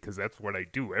Dave, because that's what I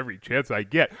do every chance I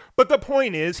get. But the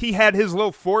point is, he had his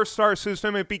little 4-star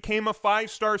system. It became a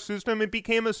 5-star system. It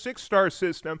became a 6-star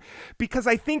system. Because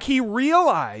I think he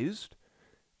realized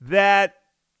that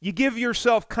you give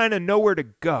yourself kind of nowhere to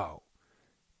go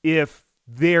if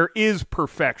there is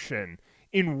perfection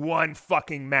in one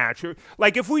fucking match.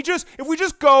 Like if we just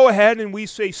go ahead and we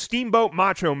say Steamboat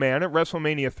Macho Man at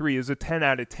WrestleMania 3 is a 10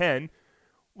 out of 10,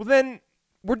 well then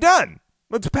we're done.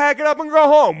 Let's pack it up and go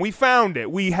home. We found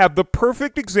it. We have the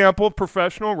perfect example of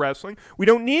professional wrestling. We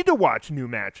don't need to watch new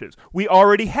matches. We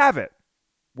already have it.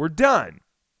 We're done.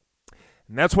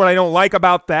 And that's what I don't like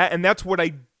about that, and that's what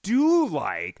I do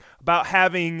like about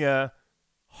having a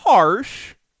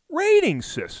harsh rating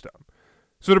system.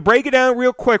 So to break it down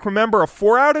real quick, remember, a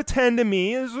 4 out of 10 to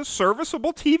me is a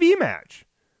serviceable TV match.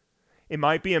 It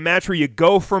might be a match where you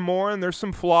go for more and there's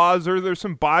some flaws or there's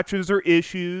some botches or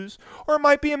issues. Or it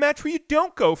might be a match where you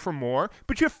don't go for more,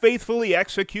 but you faithfully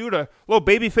execute a little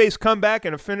babyface comeback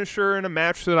and a finisher in a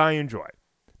match that I enjoy.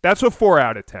 That's a 4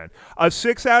 out of 10. A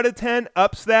 6 out of 10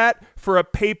 ups that for a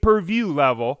pay-per-view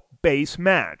level base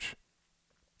match.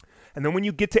 And then when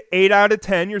you get to 8 out of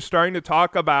 10, you're starting to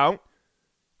talk about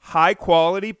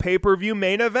high-quality pay-per-view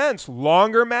main events,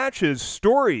 longer matches,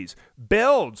 stories,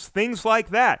 builds, things like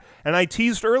that. And I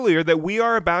teased earlier that we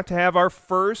are about to have our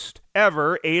first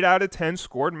ever 8 out of 10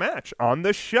 scored match on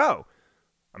the show.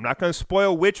 I'm not going to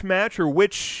spoil which match or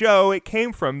which show it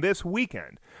came from this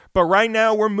weekend. But right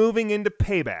now we're moving into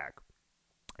Payback.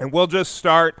 And we'll just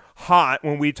start hot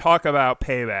when we talk about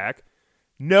Payback.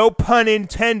 No pun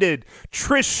intended.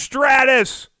 Trish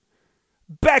Stratus,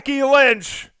 Becky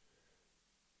Lynch.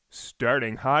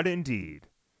 Starting hot indeed.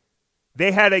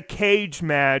 They had a cage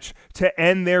match to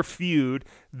end their feud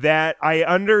that I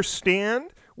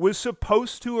understand was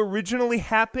supposed to originally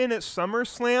happen at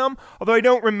SummerSlam, although I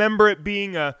don't remember it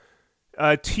being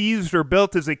teased or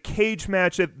built as a cage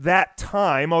match at that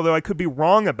time, although I could be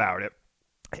wrong about it.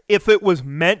 If it was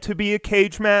meant to be a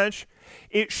cage match,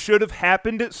 it should have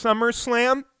happened at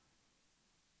SummerSlam.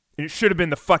 It should have been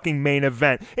the fucking main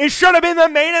event. It should have been the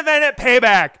main event at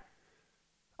Payback.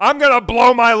 I'm going to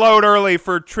blow my load early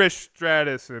for Trish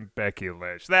Stratus and Becky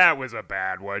Lynch. That was a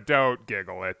bad one. Don't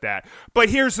giggle at that. But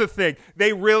here's the thing.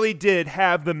 They really did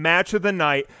have the match of the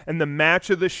night and the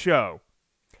match of the show.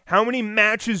 How many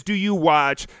matches do you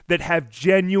watch that have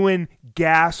genuine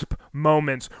gasp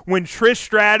moments? When Trish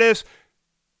Stratus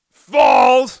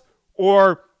falls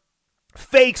or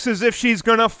fakes as if she's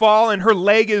going to fall and her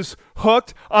leg is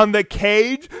hooked on the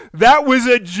cage, that was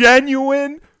a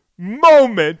genuine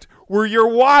moment where you're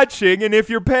watching, and if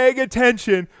you're paying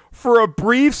attention for a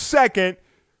brief second,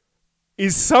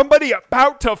 is somebody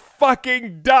about to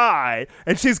fucking die?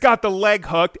 And she's got the leg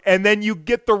hooked, and then you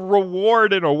get the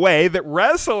reward in a way that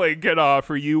wrestling can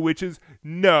offer you, which is,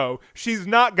 no, she's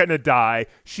not going to die.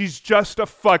 She's just a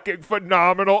fucking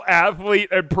phenomenal athlete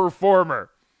and performer.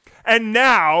 And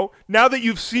now that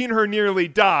you've seen her nearly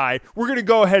die, we're going to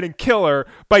go ahead and kill her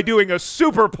by doing a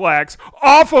superplex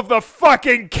off of the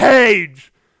fucking cage.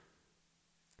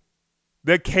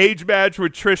 The cage match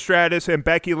with Trish Stratus and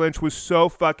Becky Lynch was so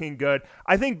fucking good.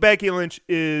 I think Becky Lynch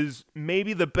is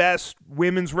maybe the best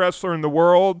women's wrestler in the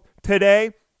world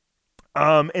today.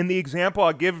 And the example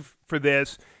I'll give for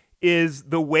this is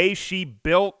the way she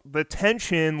built the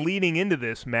tension leading into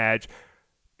this match.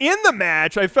 In the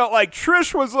match, I felt like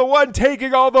Trish was the one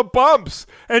taking all the bumps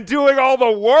and doing all the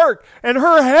work. And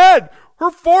her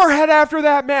forehead after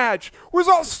that match was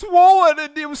all swollen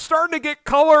and it was starting to get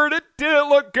color and it didn't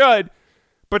look good.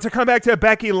 But to come back to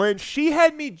Becky Lynch, she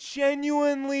had me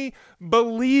genuinely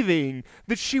believing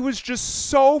that she was just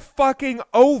so fucking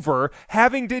over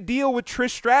having to deal with Trish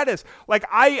Stratus. Like,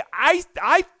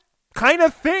 I kind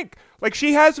of think, like,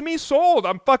 she has me sold.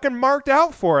 I'm fucking marked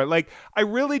out for it. Like, I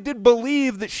really did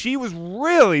believe that she was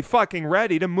really fucking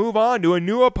ready to move on to a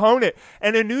new opponent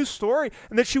and a new story,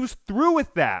 and that she was through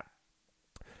with that.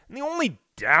 And the only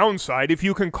downside, if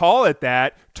you can call it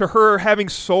that, to her having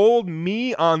sold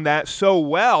me on that so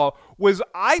well was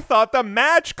I thought the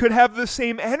match could have the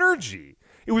same energy.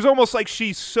 It was almost like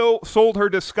she sold her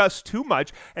disgust too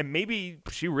much, and maybe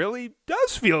she really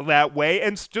does feel that way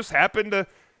and just happened to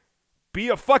be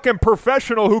a fucking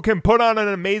professional who can put on an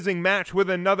amazing match with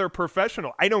another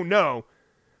professional. I don't know.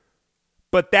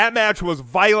 But that match was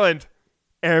violent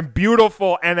and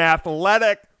beautiful and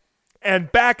athletic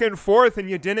and back and forth, and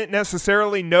you didn't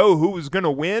necessarily know who was going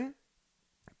to win.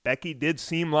 Becky did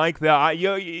seem like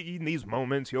in these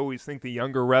moments, you always think the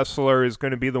younger wrestler is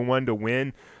going to be the one to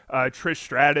win. Trish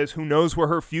Stratus, who knows where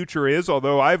her future is,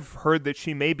 although I've heard that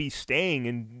she may be staying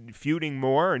and feuding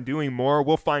more and doing more.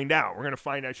 We'll find out. We're going to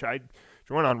find out. She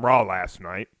went on Raw last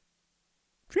night.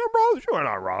 She went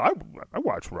on Raw. I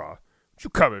watched Raw. You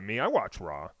come at me. I watch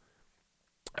Raw.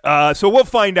 So we'll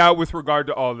find out with regard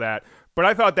to all that. But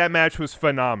I thought that match was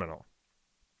phenomenal.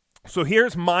 So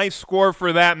here's my score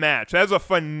for that match. That's a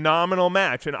phenomenal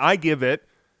match, and I give it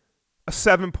a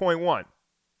 7.1.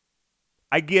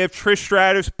 I give Trish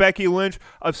Stratus, Becky Lynch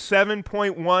a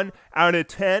 7.1 out of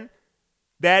 10.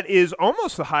 That is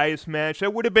almost the highest match.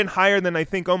 That would have been higher than I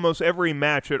think almost every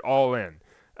match at All In.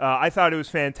 I thought it was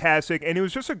fantastic, and it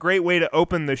was just a great way to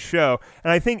open the show.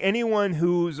 And I think anyone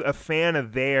who's a fan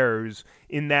of theirs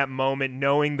in that moment,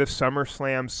 knowing the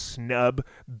SummerSlam snub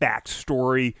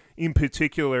backstory in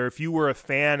particular, if you were a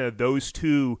fan of those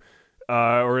two,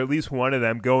 or at least one of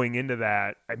them going into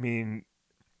that, I mean,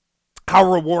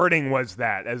 how rewarding was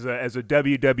that as a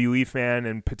WWE fan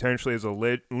and potentially as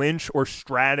a Lynch or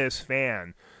Stratus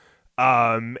fan?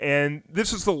 And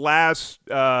this is the last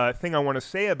thing I want to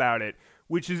say about it,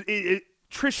 which is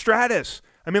Trish Stratus.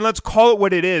 I mean, let's call it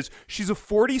what it is. She's a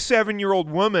 47-year-old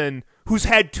woman who's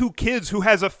had 2 kids, who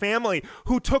has a family,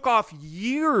 who took off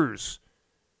years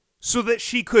so that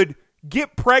she could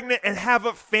get pregnant and have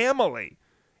a family.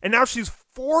 And now she's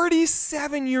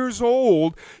 47 years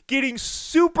old, getting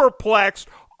superplexed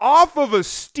off of a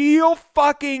steel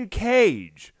fucking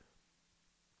cage.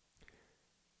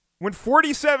 When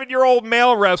 47-year-old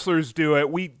male wrestlers do it,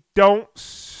 we don't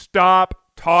stop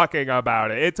talking about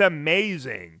it. It's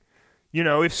amazing. You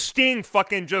know, if Sting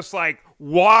fucking just like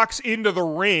walks into the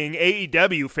ring,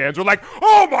 AEW fans are like,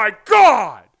 oh my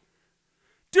God!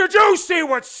 Did you see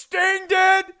what Sting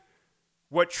did?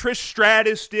 What Trish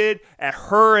Stratus did at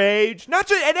her age, not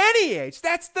just at any age,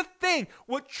 that's the thing.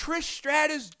 What Trish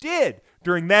Stratus did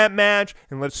during that match,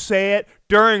 and let's say it,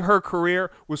 during her career,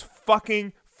 was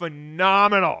fucking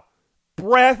phenomenal.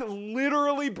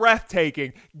 Literally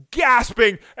breathtaking,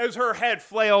 gasping as her head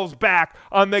flails back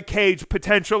on the cage,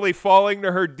 potentially falling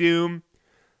to her doom.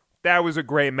 That was a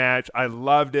great match. I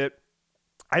loved it.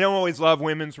 I don't always love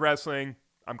women's wrestling.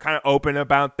 I'm kind of open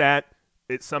about that.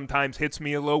 It sometimes hits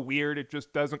me a little weird. It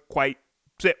just doesn't quite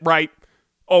sit right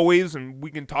always, and we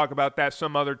can talk about that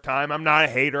some other time. I'm not a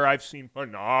hater. I've seen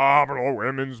phenomenal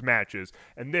women's matches,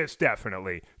 and this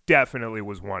definitely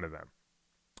was one of them.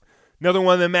 Another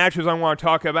one of the matches I want to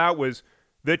talk about was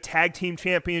the Tag Team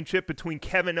Championship between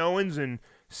Kevin Owens and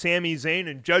Sami Zayn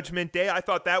and Judgment Day. I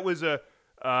thought that was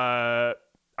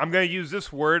I'm going to use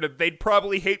this word. They'd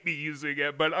probably hate me using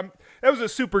it, but that was a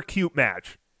super cute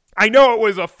match. I know it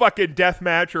was a fucking death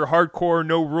match or hardcore,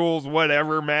 no rules,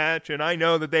 whatever match, and I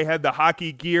know that they had the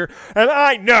hockey gear, and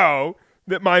I know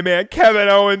that my man Kevin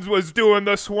Owens was doing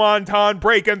the swanton,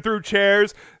 breaking through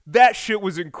chairs. That shit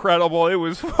was incredible. It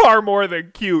was far more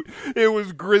than cute. It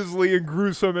was grisly and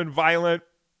gruesome and violent.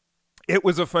 It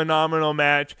was a phenomenal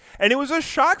match, and it was a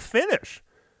shock finish.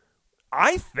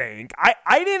 I think.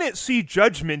 I didn't see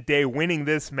Judgment Day winning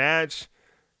this match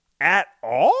at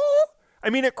all. I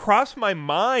mean, it crossed my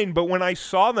mind, but when I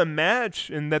saw the match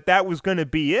and that was going to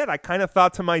be it, I kind of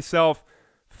thought to myself,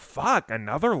 fuck,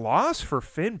 another loss for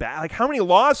Finn Balor? Like, how many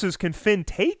losses can Finn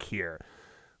take here?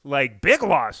 Like, big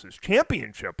losses,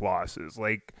 championship losses.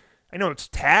 Like, I know it's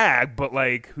tag, but,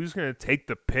 like, who's going to take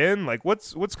the pin? Like,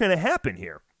 what's going to happen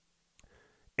here?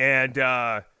 And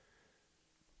I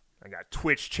got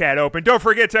Twitch chat open. Don't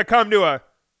forget to come to a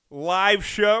live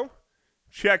show.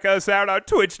 Check us out on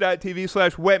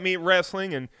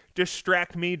twitch.tv/wetmeatwrestling and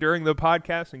distract me during the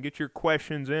podcast and get your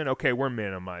questions in. Okay, we're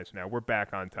minimized now. We're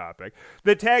back on topic.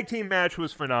 The tag team match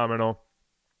was phenomenal.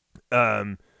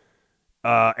 And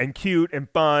cute and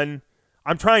fun.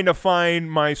 I'm trying to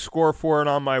find my score for it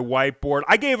on my whiteboard.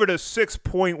 I gave it a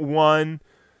 6.1.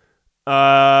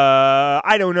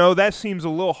 I don't know. That seems a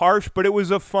little harsh, but it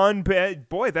was a fun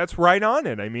boy, that's right on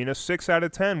it. I mean, a 6 out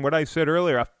of 10. What I said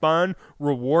earlier, a fun,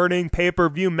 rewarding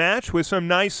pay-per-view match with some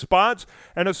nice spots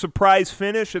and a surprise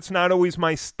finish. It's not always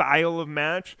my style of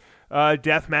match.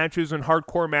 death matches and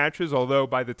hardcore matches, although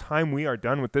by the time we are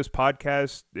done with this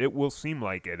podcast, it will seem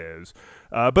like it is.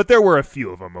 But there were a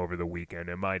few of them over the weekend,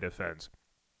 in my defense.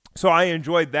 So I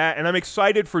enjoyed that, and I'm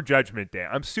excited for Judgment Day.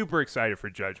 I'm super excited for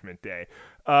Judgment Day.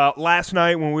 Last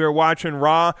night when we were watching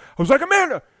Raw, I was like,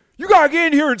 Amanda, you gotta get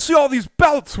in here and see all these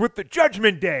belts with the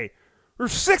Judgment Day.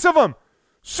 There's 6 of them.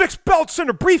 6 belts in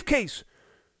a briefcase.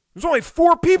 There's only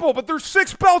 4 people, but there's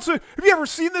 6 belts. Have you ever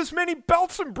seen this many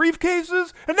belts and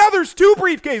briefcases? And now there's 2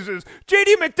 briefcases.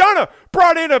 JD McDonough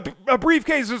brought in a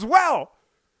briefcase as well.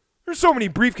 There's so many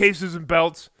briefcases and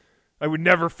belts. I would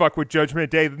never fuck with Judgment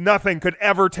Day. Nothing could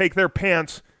ever take their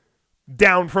pants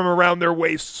down from around their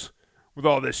waists with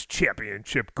all this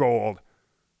championship gold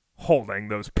holding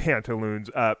those pantaloons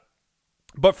up.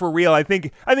 But for real, I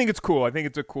think it's cool. I think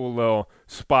it's a cool little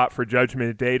spot for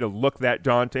Judgment Day to look that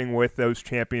daunting with those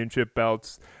championship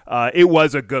belts. It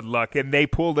was a good look, and they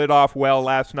pulled it off well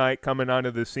last night coming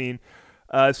onto the scene.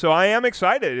 So I am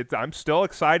excited. I'm still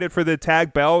excited for the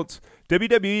tag belts.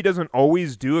 WWE doesn't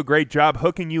always do a great job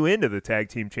hooking you into the tag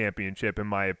team championship, in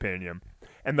my opinion.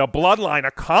 And the Bloodline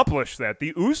accomplished that.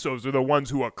 The Usos are the ones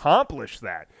who accomplished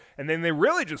that. And then they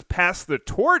really just passed the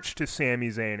torch to Sami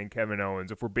Zayn and Kevin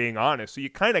Owens, if we're being honest. So you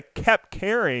kind of kept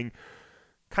carrying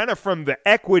kind of from the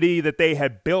equity that they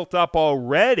had built up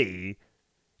already,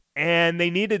 and they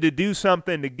needed to do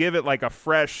something to give it like a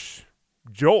fresh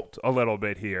jolt a little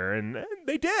bit here. And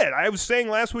they did. I was saying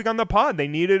last week on the pod, they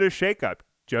needed a shakeup.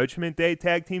 Judgment Day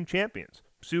Tag Team Champions.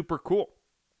 Super cool.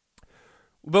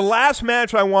 The last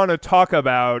match I want to talk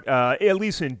about, at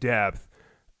least in depth,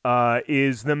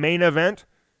 is the main event.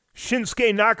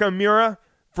 Shinsuke Nakamura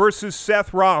versus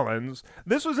Seth Rollins.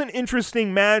 This was an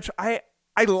interesting match. I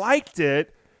liked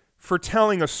it for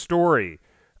telling a story.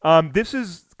 This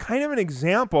is kind of an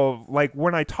example of, like,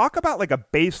 when I talk about like a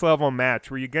base level match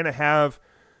where you're going to have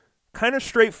kind of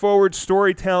straightforward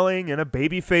storytelling and a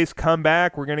babyface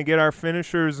comeback. We're going to get our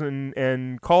finishers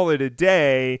and call it a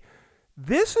day.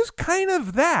 This is kind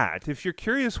of that, if you're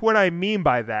curious what I mean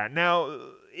by that. Now,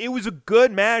 it was a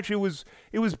good match. It was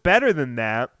better than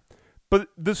that. But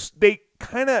they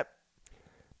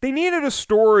needed a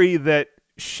story that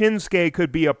Shinsuke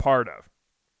could be a part of.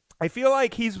 I feel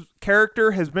like his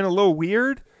character has been a little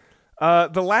weird.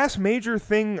 The last major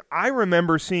thing I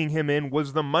remember seeing him in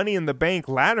was the Money in the Bank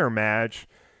ladder match,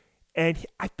 and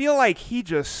I feel like he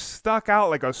just stuck out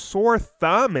like a sore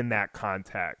thumb in that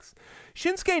context.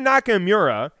 Shinsuke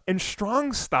Nakamura and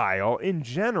strong style in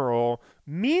general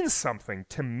means something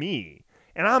to me,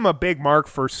 and I'm a big mark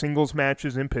for singles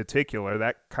matches in particular.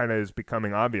 That kind of is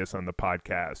becoming obvious on the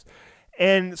podcast.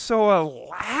 And so a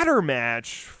ladder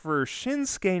match for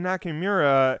Shinsuke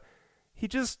Nakamura, he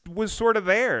just was sort of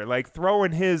there, like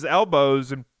throwing his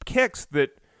elbows and kicks that,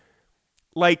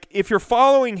 like, if you're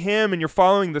following him and you're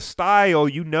following the style,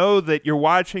 you know that you're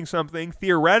watching something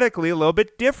theoretically a little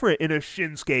bit different in a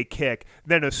Shinsuke kick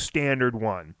than a standard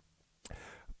one.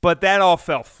 But that all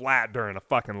fell flat during a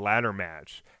fucking ladder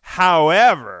match.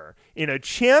 However, in a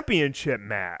championship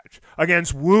match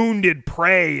against Wounded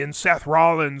Prey and Seth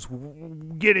Rollins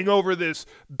getting over this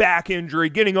back injury,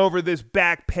 getting over this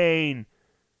back pain,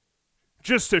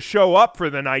 just to show up for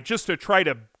the night, just to try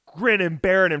to grin and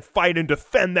bear it and fight and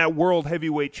defend that World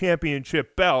Heavyweight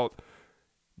Championship belt.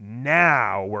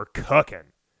 Now we're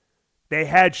cooking. They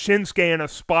had Shinsuke in a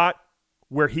spot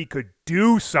where he could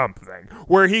do something,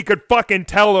 where he could fucking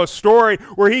tell a story,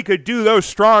 where he could do those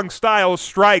strong style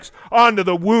strikes onto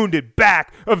the wounded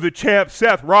back of the champ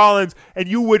Seth Rollins, and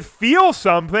you would feel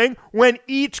something when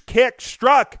each kick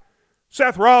struck.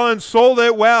 Seth Rollins sold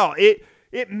it well.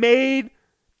 It made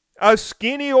a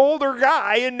skinny older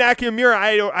guy in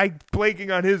Nakamura. I'm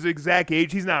blanking on his exact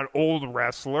age. He's not an old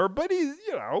wrestler, but he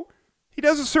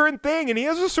does a certain thing and he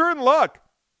has a certain look.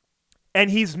 And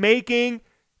he's making,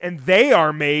 and they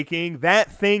are making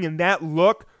that thing and that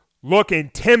look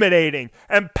intimidating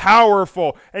and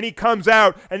powerful. And he comes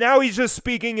out and now he's just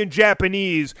speaking in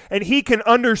Japanese, and he can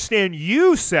understand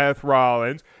you, Seth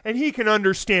Rollins, and he can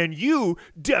understand you,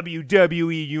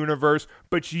 WWE Universe,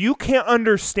 but you can't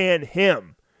understand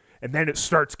him. And then it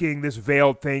starts getting this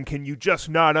veiled thing. Can you just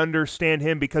not understand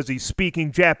him because he's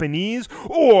speaking Japanese?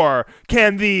 Or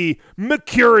can the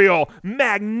mercurial,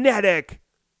 magnetic,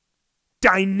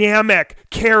 dynamic,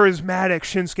 charismatic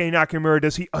Shinsuke Nakamura,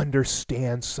 does he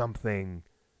understand something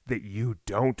that you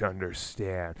don't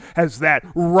understand? As that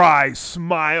wry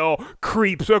smile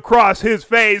creeps across his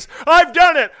face. I've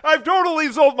done it! I've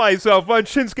totally sold myself on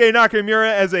Shinsuke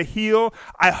Nakamura as a heel.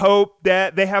 I hope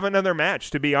that they have another match,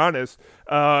 to be honest.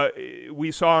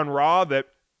 We saw on Raw that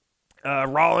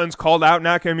Rollins called out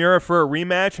Nakamura for a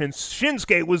rematch, and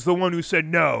Shinsuke was the one who said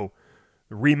no.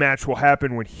 The rematch will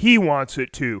happen when he wants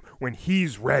it to, when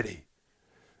he's ready.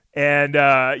 And,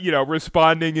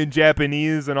 responding in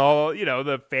Japanese and all,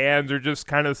 the fans are just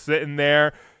kind of sitting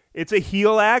there. It's a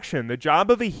heel action. The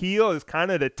job of a heel is kind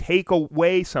of to take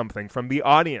away something from the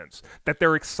audience that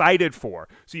they're excited for.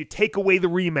 So you take away the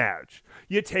rematch.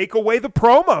 You take away the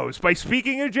promos by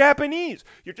speaking in Japanese.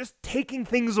 You're just taking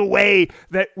things away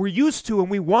that we're used to and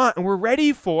we want and we're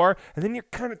ready for. And then you're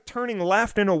kind of turning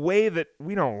left in a way that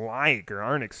we don't like or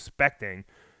aren't expecting.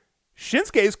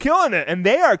 Shinsuke's killing it, and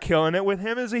they are killing it with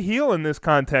him as a heel in this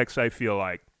context, I feel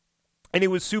like. And it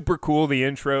was super cool, the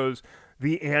intros,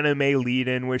 the anime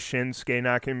lead-in with Shinsuke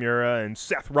Nakamura and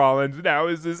Seth Rollins now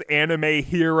is this anime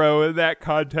hero in that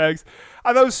context.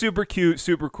 I thought it was super cute,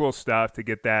 super cool stuff to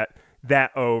get that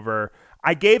over.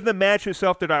 I gave the match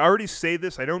itself, did I already say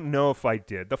this? I don't know if I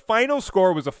did. The final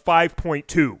score was a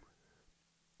 5.2.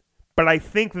 But I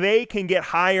think they can get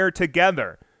higher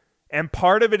together. And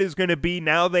part of it is going to be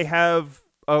now they have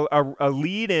a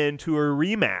lead-in to a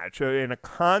rematch, in a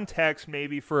context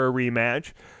maybe for a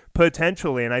rematch,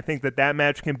 potentially. And I think that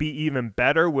match can be even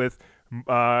better with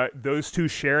those two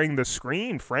sharing the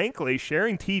screen, frankly,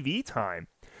 sharing TV time.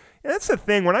 And that's the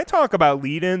thing. When I talk about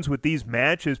lead-ins with these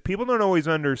matches, people don't always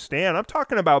understand. I'm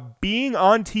talking about being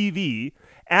on TV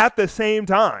at the same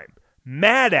time,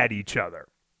 mad at each other.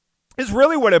 Is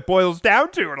really what it boils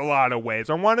down to in a lot of ways.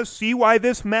 I want to see why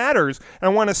this matters, and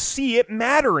I want to see it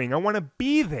mattering. I want to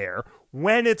be there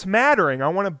when it's mattering. I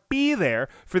want to be there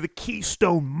for the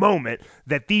keystone moment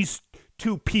that these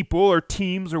two people or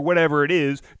teams or whatever it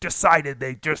is decided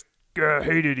they just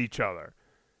hated each other.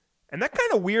 And that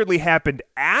kind of weirdly happened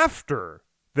after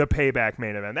the Payback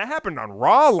main event. That happened on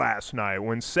Raw last night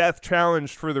when Seth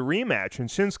challenged for the rematch, and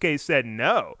Shinsuke said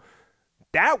no.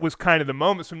 That was kind of the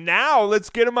moment. So now let's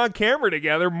get them on camera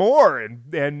together more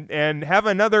and have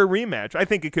another rematch. I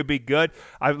think it could be good.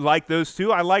 I like those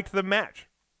two. I liked the match.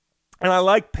 And I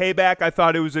liked Payback. I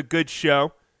thought it was a good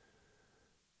show.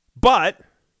 But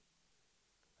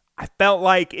I felt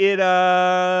like it,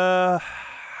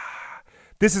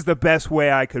 this is the best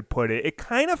way I could put it. It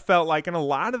kind of felt like in a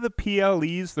lot of the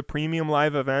PLEs, the premium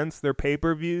live events, their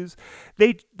pay-per-views,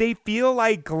 they feel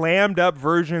like glammed up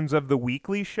versions of the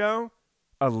weekly show.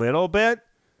 A little bit,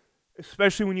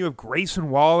 especially when you have Grayson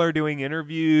Waller doing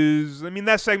interviews. I mean,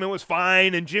 that segment was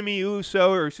fine, and Jay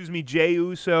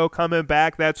Uso coming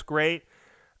back, that's great.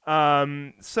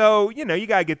 So, you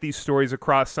got to get these stories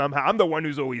across somehow. I'm the one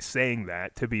who's always saying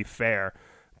that, to be fair.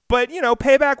 But,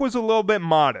 Payback was a little bit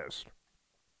modest.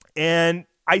 And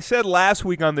I said last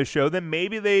week on the show that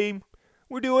maybe they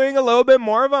were doing a little bit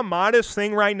more of a modest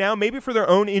thing right now, maybe for their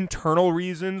own internal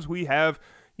reasons. We have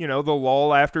the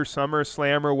lull after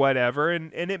SummerSlam or whatever.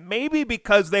 And it may be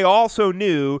because they also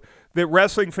knew that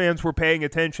wrestling fans were paying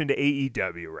attention to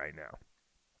AEW right now.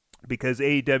 Because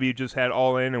AEW just had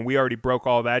All In, and we already broke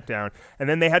all that down. And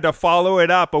then they had to follow it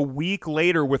up a week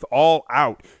later with All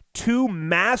Out. 2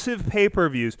 massive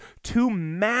pay-per-views, 2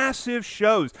 massive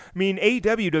shows. I mean,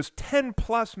 AEW does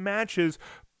 10-plus matches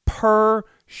per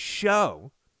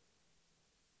show.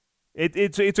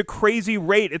 It's a crazy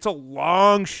rate. It's a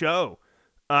long show.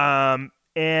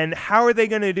 And how are they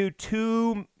going to do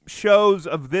 2 shows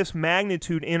of this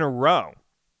magnitude in a row?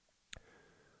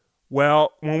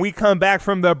 Well, when we come back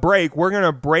from the break, we're going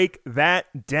to break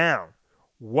that down.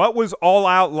 What was All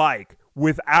Out like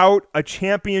without a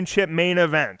championship main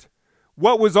event?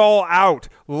 What was All Out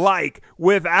like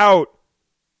without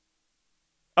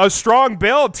a strong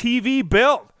build, TV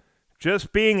build?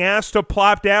 Just being asked to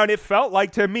plop down, it felt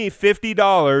like to me,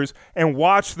 $50 and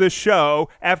watch the show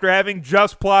after having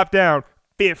just plopped down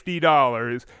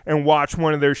 $50 and watch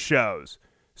one of their shows.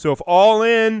 So if All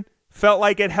In felt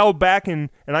like it held back, and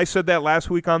I said that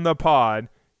last week on the pod,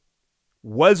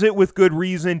 was it with good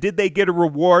reason? Did they get a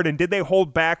reward, and did they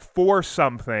hold back for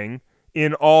something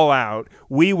in All Out?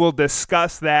 We will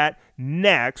discuss that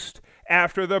next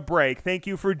after the break. Thank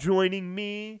you for joining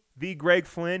me, the Greg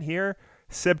Flynn, here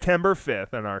September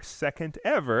 5th on our second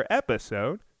ever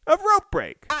episode of Rope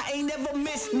Break. I ain't never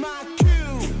missed my cue.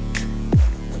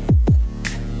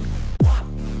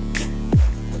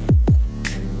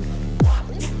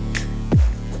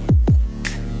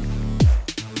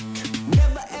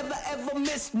 Never ever ever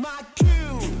missed my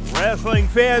cue. Wrestling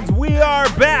fans, we are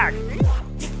back,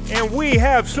 and we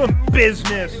have some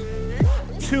business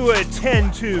to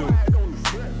attend to.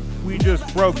 We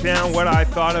just broke down what I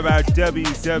thought about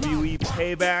WWE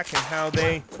Payback and how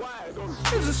it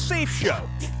was a safe show.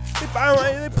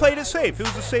 They played it safe. It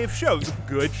was a safe show. It was a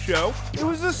good show. It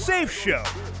was a safe show.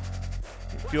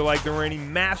 feel like there were any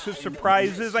massive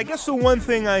surprises. I guess the one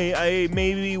thing I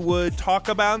maybe would talk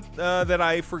about that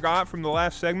I forgot from the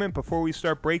last segment before we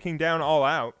start breaking down All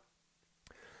Out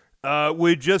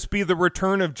would just be the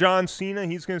return of John Cena.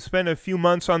 He's going to spend a few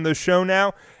months on the show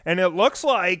now, and it looks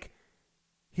like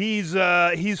he's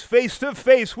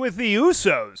face-to-face with the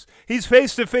Usos. He's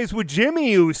face-to-face with Jimmy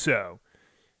Uso.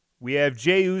 We have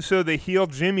Jey Uso, the heel,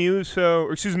 Jimmy Uso,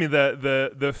 or excuse me,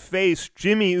 the face,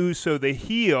 Jimmy Uso, the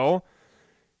heel,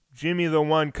 Jimmy the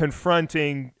one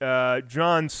confronting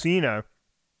John Cena.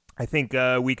 I think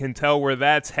we can tell where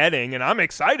that's heading, and I'm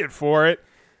excited for it.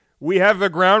 We have the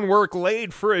groundwork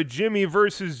laid for a Jimmy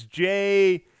versus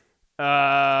Jey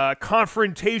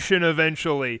confrontation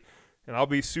eventually, and I'll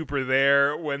be super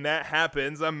there when that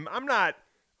happens.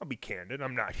 I'll be candid,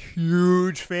 I'm not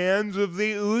huge fans of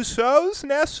the Usos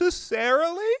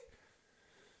necessarily.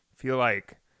 Feel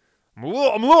like I'm a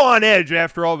little on edge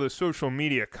after all the social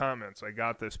media comments I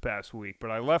got this past week,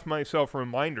 but I left myself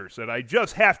reminders that I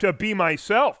just have to be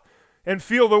myself and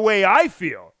feel the way I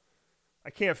feel. I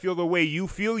can't feel the way you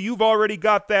feel. You've already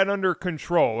got that under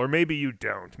control, or maybe you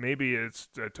don't. Maybe it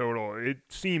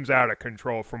seems out of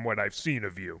control from what I've seen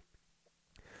of you.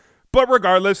 But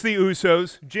regardless, the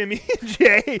Usos, Jimmy and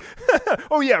Jey.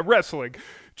 Oh, yeah, wrestling.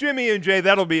 Jimmy and Jey,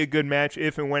 that'll be a good match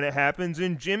if and when it happens.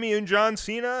 And Jimmy and John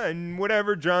Cena, and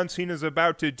whatever John Cena's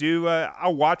about to do,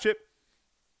 I'll watch it.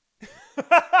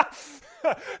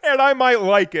 And I might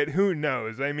like it. Who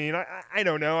knows? I mean, I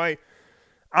don't know.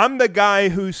 I'm the guy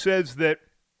who says that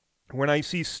when I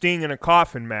see Sting in a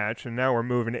coffin match, and now we're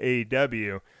moving to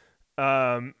AEW,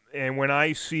 and when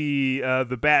I see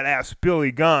the badass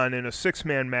Billy Gunn in a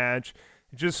six-man match,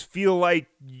 I just feel like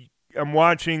I'm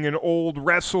watching an old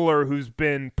wrestler who's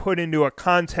been put into a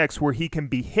context where he can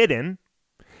be hidden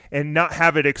and not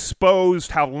have it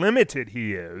exposed how limited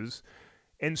he is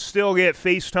and still get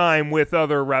face time with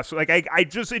other wrestlers. Like it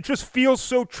just feels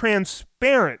so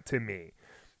transparent to me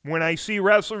when I see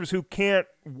wrestlers who can't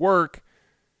work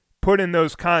put in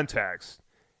those contexts.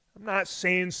 I'm not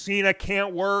saying Cena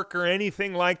can't work or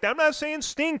anything like that. I'm not saying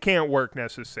Sting can't work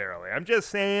necessarily. I'm just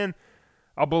saying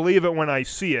I'll believe it when I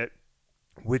see it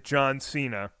with John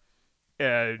Cena.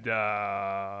 And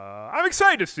I'm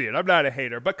excited to see it. I'm not a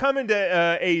hater. But coming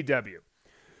to AEW,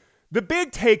 the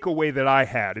big takeaway that I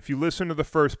had, if you listen to the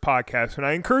first podcast, and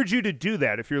I encourage you to do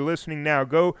that if you're listening now,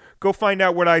 go find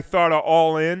out what I thought of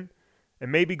All In,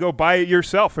 and maybe go buy it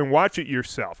yourself and watch it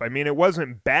yourself. I mean, it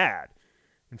wasn't bad.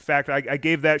 In fact, I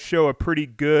gave that show a pretty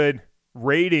good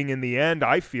rating in the end,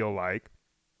 I feel like.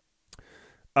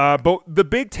 But the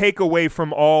big takeaway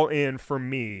from All In for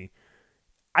me,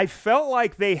 I felt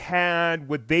like they had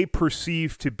what they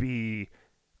perceived to be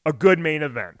a good main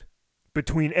event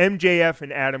between MJF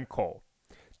and Adam Cole.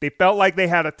 They felt like they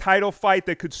had a title fight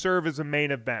that could serve as a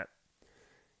main event.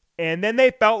 And then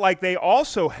they felt like they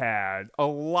also had a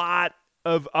lot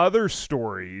of other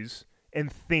stories and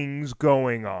things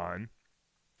going on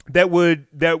that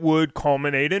would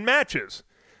culminate in matches.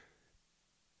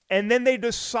 And then they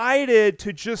decided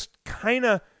to just kind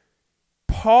of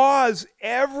pause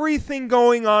everything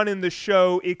going on in the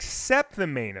show except the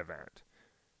main event.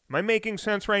 Am I making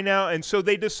sense right now? And so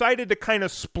they decided to kind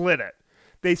of split it.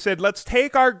 They said, let's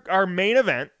take our main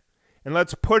event and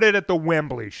let's put it at the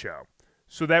Wembley show.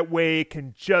 So that way it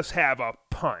can just have a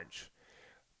punch.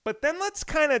 But then let's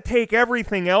kind of take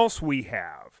everything else we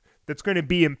have that's going to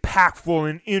be impactful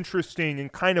and interesting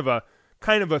and kind of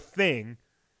a thing,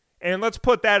 and let's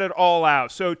put that at All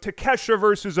Out. So Takeshita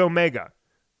versus Omega.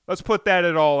 Let's put that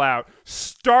at All Out.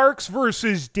 Starks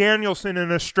versus Danielson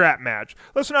in a strap match.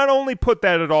 Let's not only put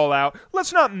that at All Out,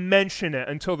 let's not mention it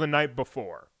until the night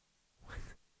before.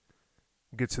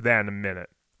 We'll get to that in a minute.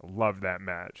 I love that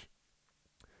match.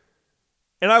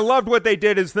 And I loved what they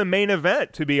did as the main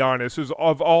event, to be honest,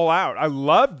 of All Out. I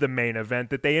loved the main event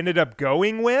that they ended up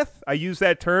going with. I use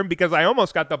that term because I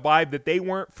almost got the vibe that they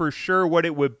weren't for sure what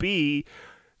it would be.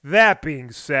 That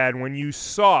being said, when you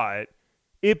saw it,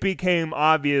 it became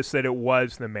obvious that it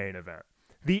was the main event.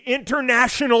 The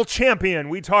International Champion.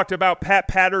 We talked about Pat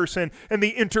Patterson and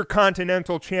the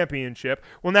Intercontinental Championship.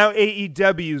 Well, now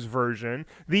AEW's version,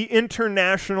 the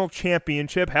International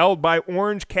Championship held by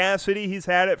Orange Cassidy. He's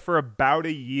had it for about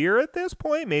a year at this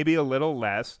point, maybe a little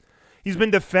less. He's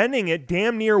been defending it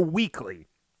damn near weekly.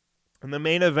 And the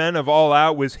main event of All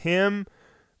Out was him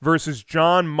versus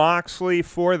Jon Moxley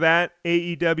for that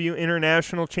AEW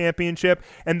International Championship.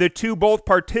 And the two both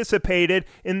participated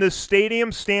in the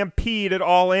Stadium Stampede at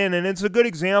All In. And it's a good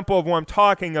example of what I'm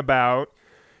talking about.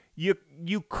 You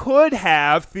could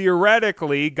have,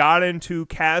 theoretically, got into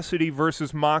Cassidy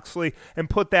versus Moxley and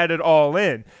put that at All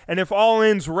In. And if All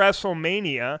In's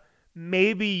WrestleMania,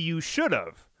 maybe you should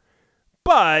have.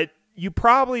 But you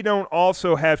probably don't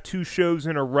also have 2 shows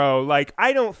in a row. Like,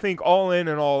 I don't think All In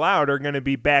and All Out are going to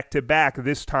be back-to-back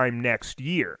this time next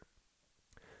year.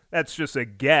 That's just a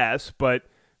guess, but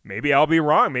maybe I'll be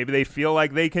wrong. Maybe they feel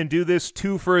like they can do this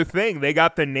 2 for a thing. They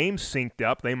got the names synced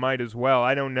up. They might as well.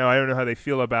 I don't know. I don't know how they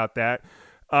feel about that.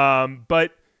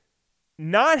 But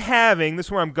not having, this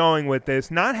is where I'm going with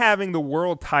this, not having the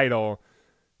world title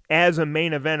as a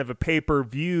main event of a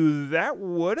pay-per-view, that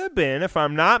would have been, if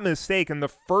I'm not mistaken, the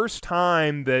first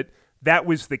time that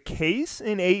was the case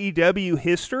in AEW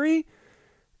history.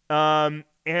 And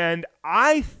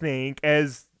I think,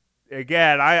 as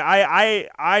again, I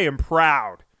am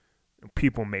proud.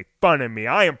 People make fun of me.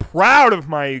 I am proud of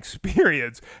my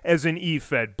experience as an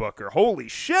E-Fed booker. Holy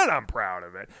shit, I'm proud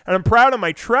of it. And I'm proud of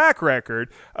my track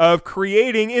record of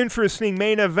creating interesting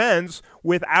main events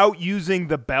without using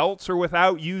the belts or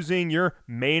without using your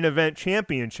main event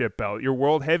championship belt, your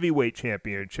world heavyweight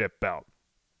championship belt.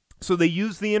 So they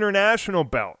use the international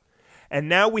belt. And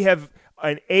now we have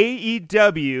an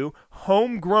AEW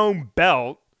homegrown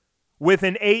belt with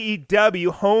an AEW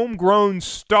homegrown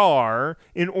star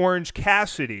in Orange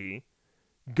Cassidy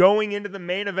going into the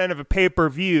main event of a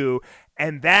pay-per-view,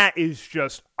 and that is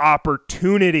just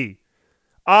opportunity.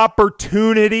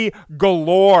 Opportunity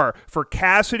galore. For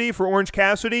Cassidy, for Orange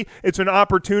Cassidy, it's an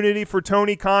opportunity for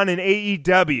Tony Khan and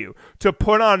AEW to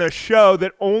put on a show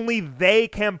that only they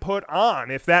can put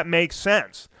on, if that makes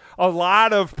sense. A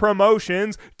lot of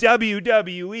promotions,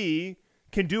 WWE,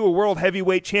 can do a World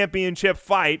Heavyweight Championship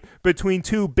fight between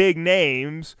 2 big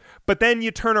names, but then you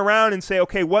turn around and say,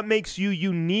 okay, what makes you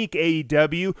unique,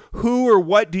 AEW? Who or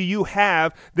what do you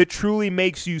have that truly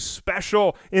makes you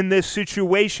special in this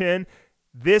situation?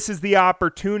 This is the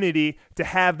opportunity to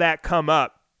have that come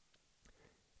up.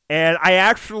 And I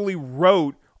actually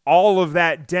wrote all of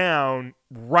that down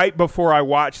right before I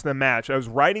watched the match. I was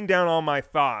writing down all my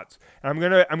thoughts. And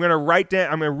I'm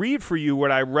gonna read for you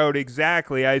what I wrote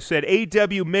exactly. I said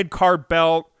AEW mid-card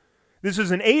belt. This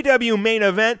is an AEW main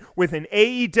event with an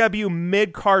AEW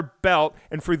mid-card belt,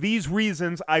 and for these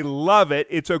reasons, I love it.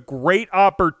 It's a great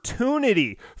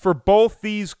opportunity for both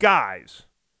these guys.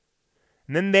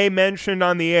 And then they mentioned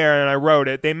on the air, and I wrote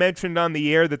it, they mentioned on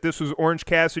the air that this was Orange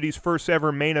Cassidy's first ever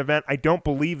main event. I don't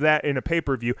believe that in a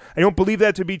pay-per-view. I don't believe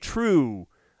that to be true.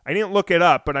 I didn't look it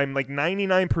up, but I'm like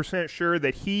 99% sure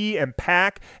that he and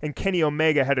Pac and Kenny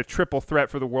Omega had a triple threat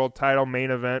for the world title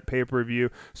main event pay-per-view.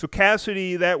 So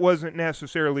Cassidy, that wasn't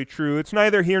necessarily true. It's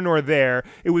neither here nor there.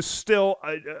 It was still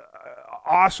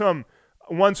awesome,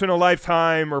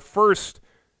 once-in-a-lifetime or first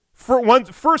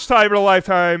time in a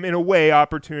lifetime, in a way,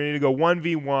 opportunity to go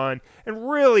 1v1 and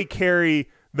really carry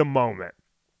the moment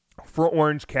for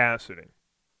Orange Cassidy.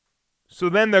 So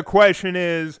then the question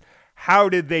is, how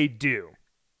did they do?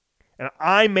 And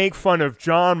I make fun of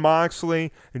Jon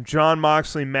Moxley and Jon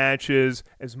Moxley matches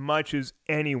as much as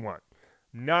anyone.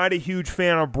 Not a huge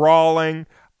fan of brawling.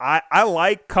 I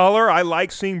like color. I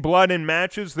like seeing blood in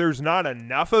matches. There's not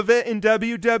enough of it in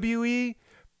WWE.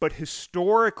 But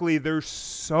historically, there's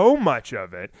so much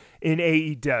of it in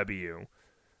AEW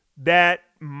that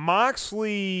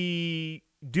Moxley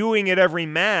doing it every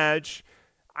match,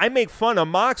 I make fun of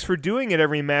Mox for doing it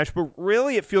every match, but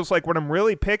really it feels like what I'm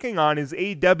really picking on is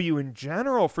AEW in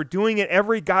general for doing it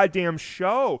every goddamn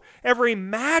show, every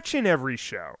match in every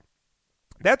show.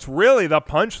 That's really the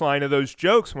punchline of those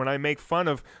jokes when I make fun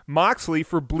of Moxley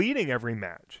for bleeding every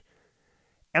match.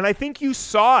 And I think you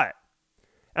saw it.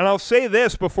 And I'll say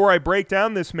this before I break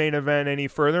down this main event any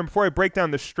further, and before I break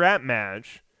down the strap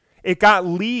match, it got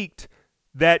leaked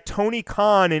that Tony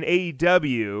Khan and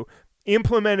AEW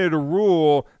implemented a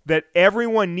rule that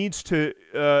everyone needs to,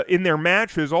 in their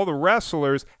matches, all the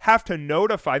wrestlers have to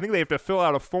notify, I think they have to fill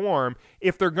out a form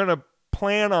if they're going to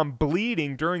plan on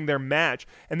bleeding during their match.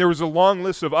 And there was a long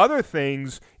list of other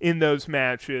things in those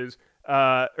matches,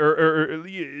 or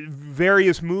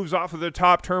various moves off of the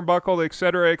top turnbuckle, et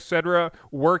cetera,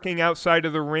 working outside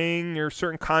of the ring, or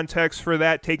certain contexts for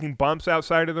that, taking bumps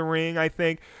outside of the ring, I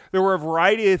think. There were a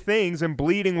variety of things, and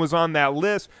bleeding was on that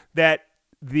list that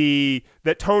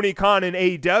Tony Khan and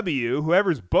AEW,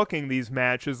 whoever's booking these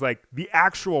matches, like the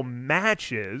actual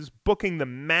matches, booking the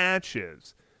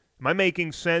matches. Am I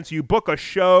making sense? You book a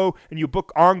show and you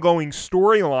book ongoing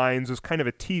storylines as kind of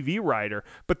a TV writer,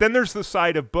 but then there's the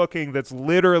side of booking that's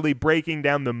literally breaking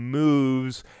down the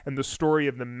moves and the story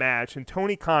of the match, and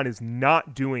Tony Khan is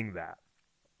not doing that.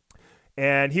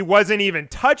 And he wasn't even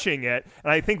touching it,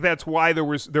 and I think that's why there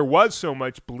was so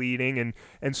much bleeding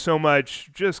and so much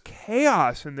just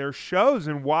chaos in their shows,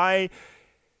 and why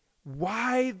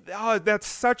Why? Oh, that's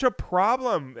such a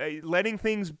problem. Letting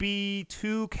things be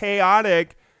too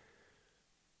chaotic.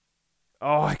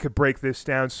 Oh, I could break this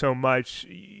down so much.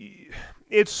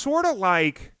 It's sort of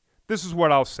like, this is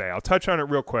what I'll say. I'll touch on it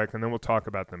real quick, and then we'll talk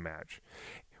about the match.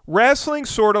 Wrestling's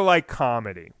sort of like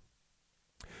comedy.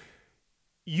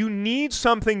 You need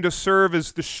something to serve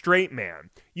as the straight man.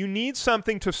 You need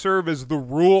something to serve as the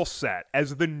rule set,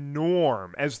 as the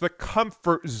norm, as the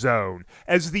comfort zone,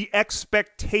 as the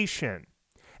expectation.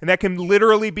 And that can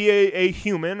literally be a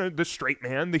human, the straight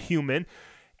man, the human.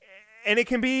 And it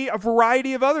can be a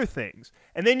variety of other things.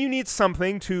 And then you need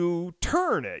something to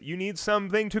turn it. You need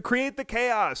something to create the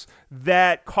chaos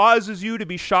that causes you to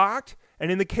be shocked. And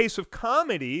in the case of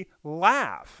comedy,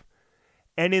 laugh.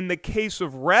 And in the case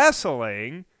of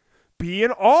wrestling, be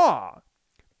in awe.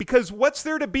 Because what's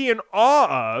there to be in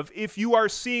awe of if you are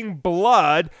seeing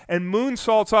blood and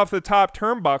moonsaults off the top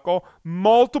turnbuckle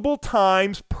multiple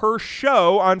times per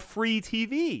show on free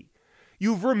TV?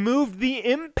 You've removed the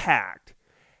impact.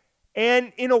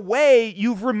 And in a way,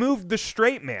 you've removed the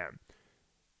straight man.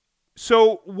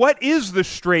 So what is the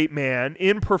straight man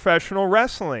in professional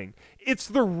wrestling? It's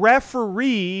the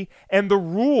referee and the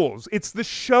rules. It's the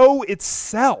show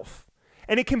itself.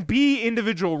 And it can be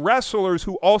individual wrestlers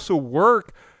who also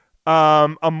work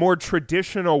a more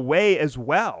traditional way as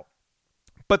well.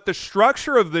 But the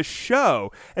structure of the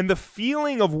show and the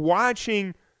feeling of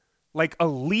watching like a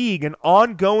league, an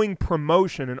ongoing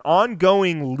promotion, an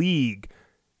ongoing league,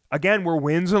 again, where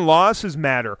wins and losses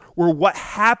matter, where what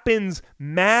happens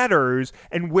matters,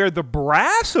 and where the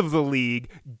brass of the league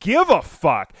give a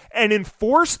fuck and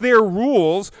enforce their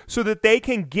rules so that they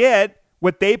can get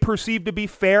what they perceive to be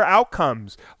fair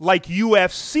outcomes, like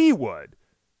UFC would,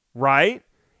 right?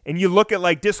 And you look at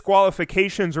like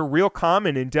disqualifications are real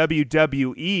common in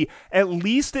WWE, at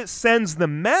least it sends the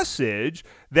message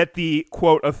that the,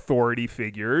 quote, authority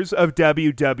figures of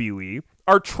WWE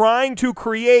are trying to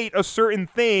create a certain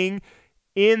thing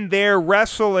in their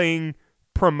wrestling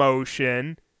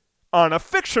promotion on a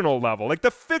fictional level. Like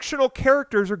the fictional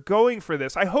characters are going for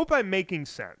this. I hope I'm making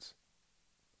sense.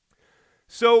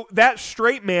 So that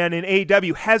straight man in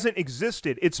AEW hasn't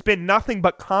existed. It's been nothing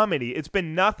but comedy. It's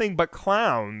been nothing but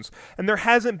clowns. And there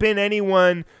hasn't been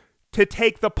anyone to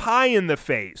take the pie in the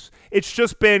face. It's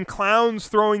just been clowns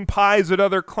throwing pies at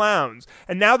other clowns.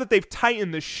 And now that they've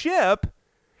tightened the ship,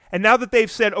 and now that they've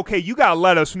said, okay, you got to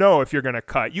let us know if you're going to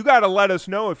cut. You got to let us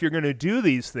know if you're going to do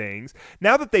these things.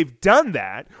 Now that they've done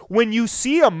that, when you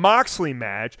see a Moxley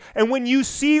match, and when you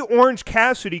see Orange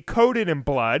Cassidy coated in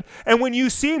blood, and when you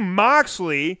see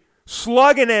Moxley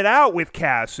slugging it out with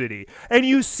Cassidy, and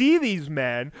you see these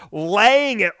men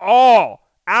laying it all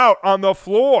out on the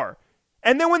floor,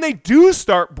 and then when they do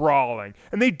start brawling,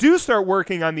 and they do start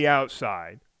working on the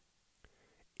outside,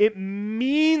 it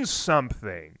means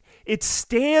something. It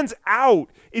stands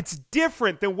out. It's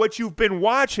different than what you've been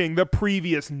watching the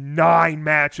previous 9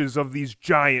 matches of these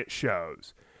giant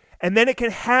shows. And then it can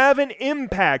have an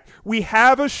impact. We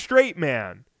have a straight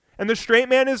man. And the straight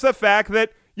man is the fact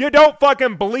that you don't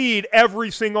fucking bleed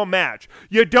every single match.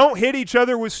 You don't hit each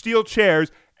other with steel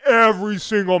chairs every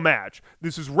single match.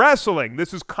 This is wrestling.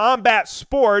 This is combat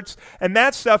sports. And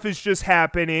that stuff is just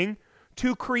happening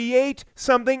to create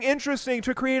something interesting,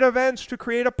 to create events, to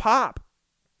create a pop.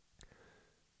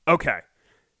 Okay.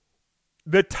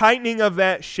 The tightening of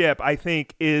that ship, I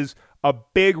think, is a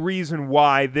big reason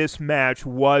why this match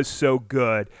was so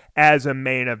good as a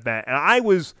main event. And I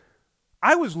was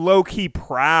low-key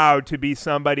proud to be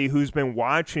somebody who's been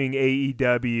watching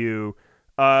AEW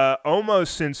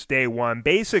almost since day one,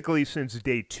 basically since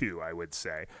day 2, I would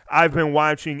say. I've been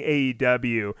watching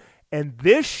AEW, and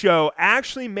this show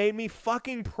actually made me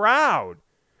fucking proud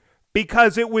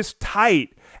because it was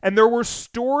tight. And there were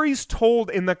stories told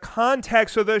in the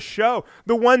context of the show.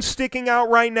 The one sticking out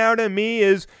right now to me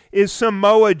is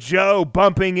Samoa Joe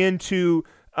bumping into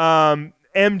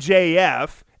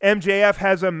MJF. MJF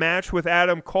has a match with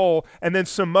Adam Cole, and then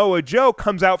Samoa Joe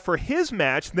comes out for his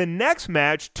match, the next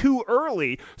match, too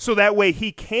early, so that way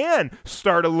he can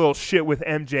start a little shit with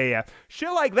MJF.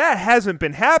 Shit like that hasn't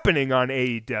been happening on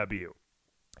AEW.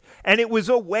 And it was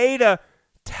a way to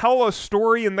tell a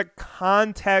story in the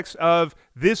context of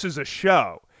this is a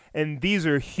show and these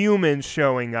are humans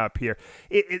showing up here.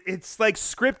 It's like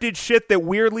scripted shit that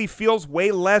weirdly feels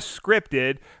way less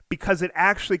scripted because it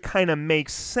actually kind of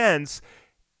makes sense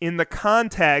in the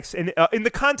context and in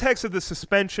the context of the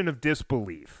suspension of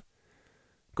disbelief.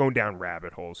 Going down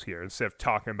rabbit holes here instead of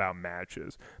talking about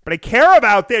matches, but I care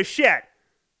about this shit.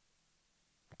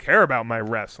 I care about my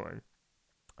wrestling.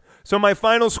 So my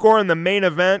final score in the main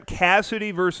event, Cassidy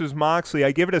versus Moxley,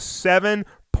 I give it a 7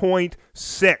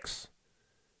 7.6.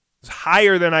 It's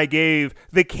higher than I gave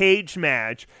the cage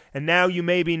match. And now you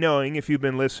may be knowing, if you've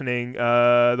been listening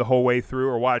the whole way through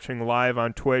or watching live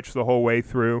on Twitch the whole way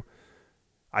through,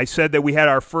 I said that we had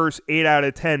our first 8 out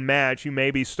of 10 match. You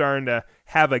may be starting to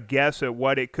have a guess at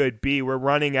what it could be. We're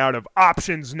running out of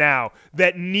options now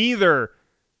that neither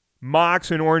Mox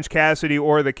and Orange Cassidy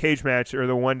or the cage match are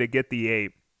the one to get the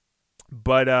 8.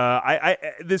 But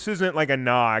this isn't like a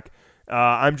knock.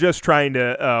 I'm just trying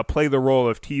to play the role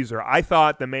of teaser. I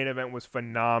thought the main event was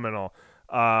phenomenal.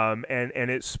 And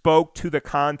it spoke to the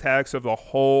context of the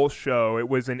whole show. It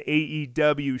was an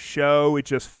AEW show. It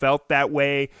just felt that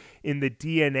way in the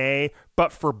DNA,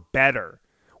 but for better.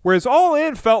 Whereas All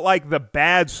In felt like the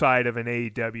bad side of an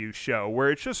AEW show, where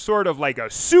it's just sort of like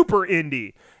a super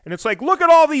indie. And it's like, look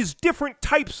at all these different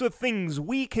types of things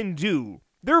we can do.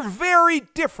 They're very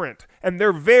different, and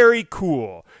they're very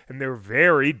cool, and they're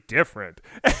very different.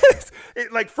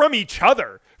 Like from each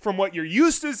other, from what you're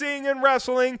used to seeing in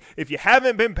wrestling, if you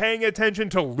haven't been paying attention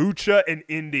to Lucha and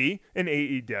Indie and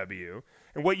AEW,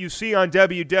 and what you see on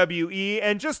WWE,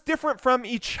 and just different from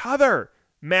each other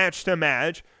match to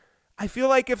match. I feel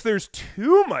like if there's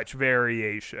too much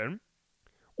variation,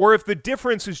 or if the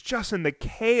difference is just in the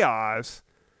chaos,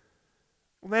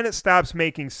 well, then it stops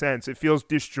making sense. It feels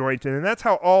disjointed, and that's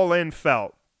how All In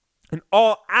felt. And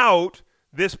All Out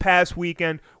this past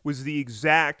weekend was the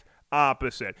exact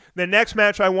opposite. The next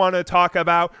match I want to talk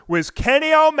about was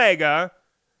Kenny Omega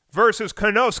versus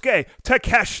Konosuke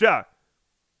Takeshita.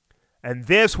 And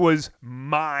this was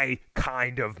my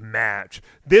kind of match.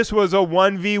 This was a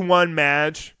 1v1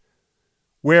 match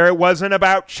where it wasn't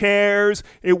about chairs,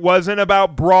 it wasn't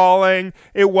about brawling,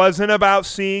 it wasn't about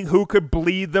seeing who could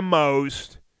bleed the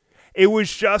most. It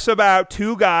was just about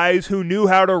two guys who knew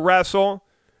how to wrestle,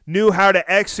 knew how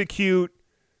to execute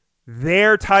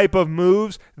their type of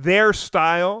moves, their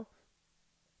style,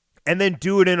 and then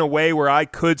do it in a way where I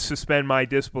could suspend my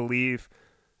disbelief.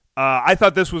 I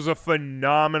thought this was a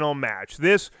phenomenal match.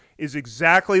 This is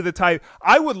exactly the type.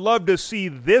 I would love to see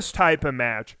this type of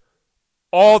match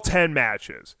all 10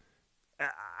 matches.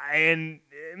 And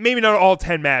maybe not all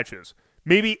 10 matches.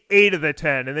 Maybe 8 of the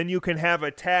 10. And then you can have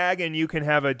a tag and you can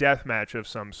have a death match of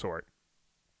some sort.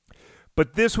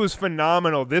 But this was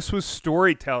phenomenal. This was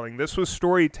storytelling. This was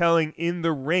storytelling in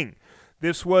the ring.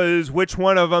 This was which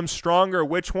one of them's stronger,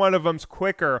 which one of them's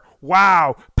quicker.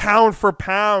 Wow, pound for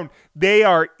pound, they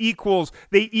are equals.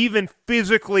 They even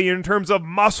physically, in terms of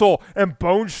muscle and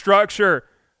bone structure,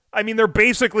 I mean, they're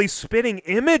basically spitting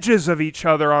images of each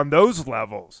other on those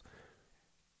levels.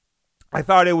 I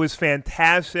thought it was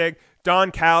fantastic.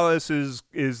 Don Callis is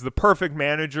the perfect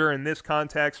manager in this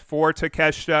context for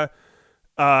Takeshita.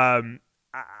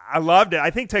 I loved it. I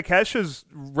think Takeshi's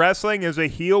wrestling as a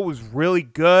heel was really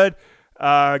good.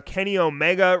 Kenny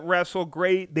Omega wrestled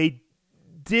great. They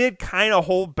did kind of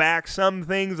hold back some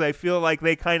things. I feel like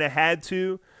they kind of had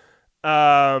to.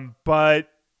 But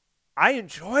I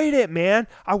enjoyed it, man.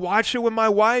 I watched it with my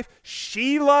wife.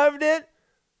 She loved it.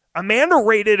 Amanda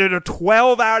rated it a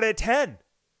 12 out of 10,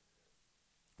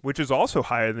 which is also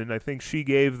higher than I think she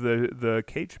gave the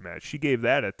cage match. She gave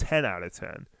that a 10 out of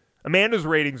 10. Amanda's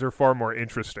ratings are far more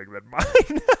interesting than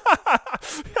mine.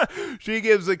 She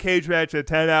gives the cage match a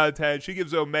 10 out of 10. She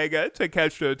gives Omega and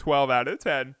Takeshita a 12 out of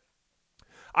 10.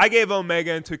 I gave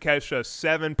Omega and Takeshita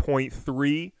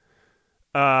 7.3.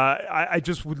 I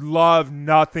just would love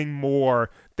nothing more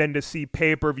than to see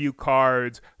pay-per-view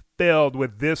cards filled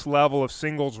with this level of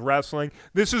singles wrestling.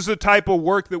 This is the type of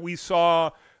work that we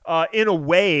saw, in a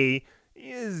way,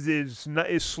 is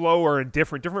slower and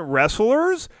different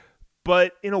wrestlers,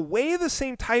 but in a way the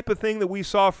same type of thing that we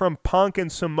saw from Punk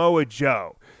and Samoa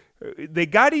Joe. They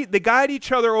got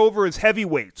each other over as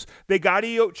heavyweights. They got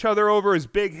each other over as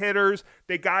big hitters.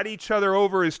 They got each other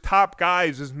over as top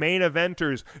guys, as main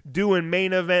eventers, doing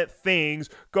main event things,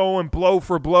 going blow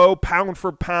for blow, pound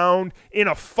for pound in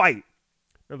a fight.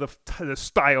 The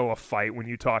style of fight when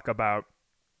you talk about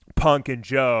Punk and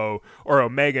Joe or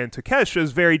Omega and Takeshita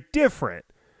is very different.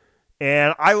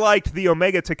 And I liked the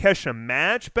Omega-Takeshita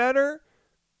match better.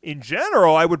 In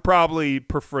general, I would probably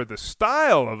prefer the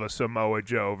style of a Samoa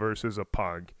Joe versus a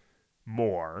Punk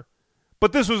more.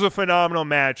 But this was a phenomenal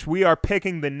match. We are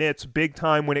picking the nits big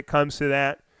time when it comes to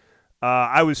that.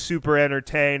 I was super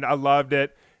entertained. I loved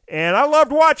it. And I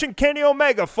loved watching Kenny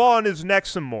Omega fall on his neck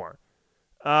some more.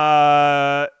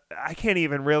 I can't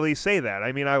even really say that.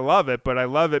 I mean, I love it, but I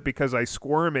love it because I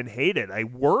squirm and hate it. I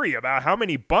worry about how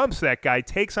many bumps that guy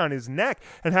takes on his neck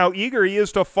and how eager he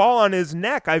is to fall on his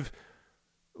neck. I've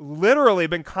literally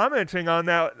been commenting on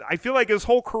that. I feel like his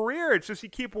whole career, it's just you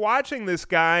keep watching this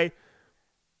guy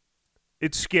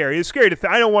It's scary. It's scary to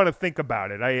I don't want to think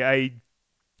about it. I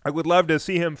would love to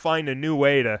see him find a new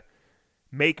way to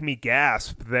make me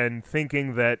gasp than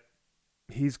thinking that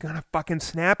he's going to fucking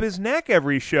snap his neck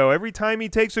every show, every time he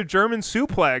takes a German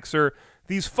suplex or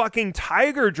these fucking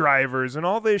tiger drivers and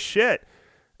all this shit.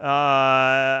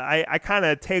 I kind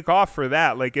of take off for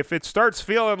that. Like, if it starts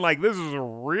feeling like this is a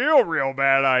real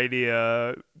bad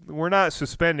idea, we're not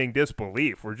suspending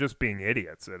disbelief. We're just being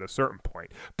idiots at a certain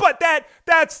point. But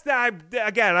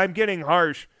again, I'm getting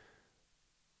harsh.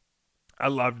 I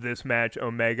loved this match,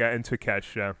 Omega and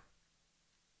Takeshita.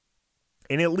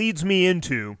 And it leads me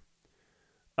into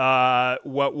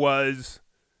what was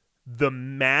the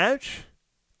match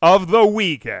of the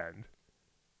weekend.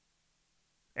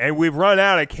 And we've run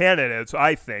out of candidates,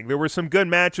 I think. There were some good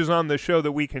matches on the show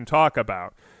that we can talk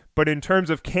about. But in terms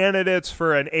of candidates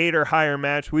for an 8 or higher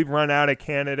match, we've run out of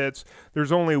candidates.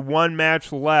 There's only one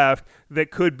match left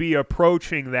that could be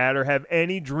approaching that or have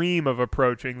any dream of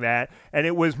approaching that. And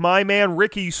it was my man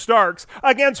Ricky Starks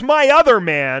against my other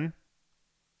man,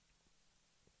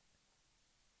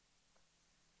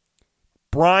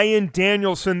 Bryan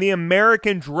Danielson, the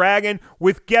American Dragon,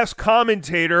 with guest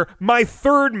commentator, my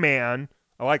third man.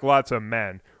 I like lots of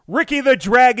men. Ricky the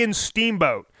Dragon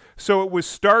Steamboat. So it was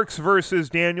Starks versus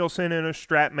Danielson in a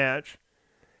strap match.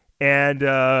 And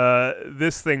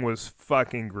this thing was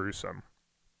fucking gruesome.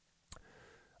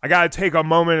 I got to take a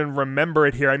moment and remember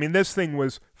it here. I mean, this thing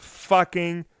was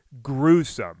fucking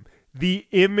gruesome. The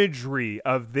imagery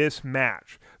of this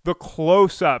match. The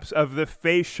close-ups of the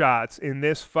face shots in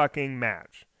this fucking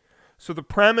match. So the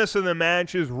premise of the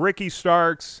match is Ricky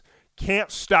Starks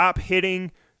can't stop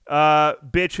hitting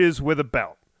bitches with a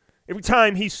belt. Every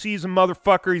time he sees a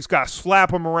motherfucker, he's got to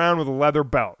slap him around with a leather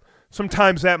belt.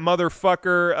 Sometimes that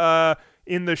motherfucker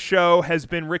in the show has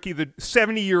been Ricky the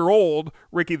 70-year-old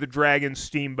Ricky the Dragon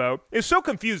Steamboat. It's so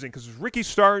confusing because there's Ricky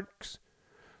Starks,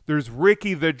 there's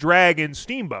Ricky the Dragon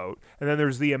Steamboat, and then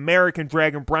there's the American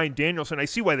Dragon Bryan Danielson. I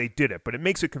see why they did it, but it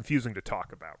makes it confusing to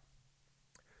talk about.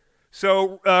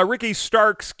 So Ricky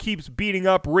Starks keeps beating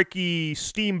up Ricky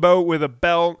Steamboat with a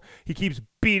belt. He keeps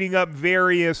beating up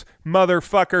various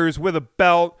motherfuckers with a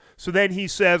belt. So then he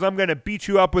says, I'm going to beat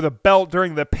you up with a belt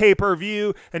during the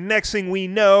pay-per-view. And next thing we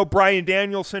know, Bryan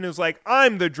Danielson is like,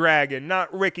 I'm the dragon,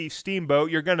 not Ricky Steamboat.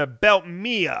 You're going to belt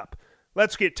me up.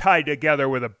 Let's get tied together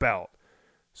with a belt.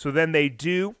 So then they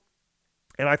do.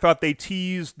 And I thought they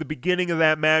teased the beginning of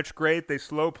that match great. They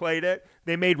slow played it.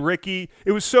 They made Ricky.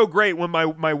 It was so great when my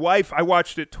wife, I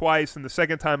watched it twice, and the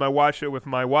second time I watched it with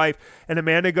my wife, and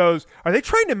Amanda goes, are they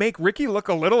trying to make Ricky look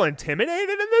a little intimidated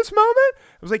in this moment?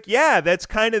 I was like, yeah, that's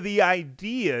kind of the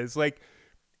idea. It's like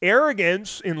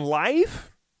arrogance in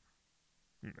life,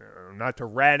 not to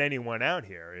rat anyone out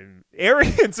here, and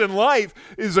arrogance in life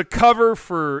is a cover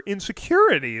for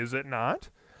insecurity, is it not?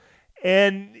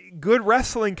 And good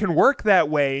wrestling can work that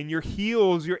way, and your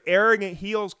heels, your arrogant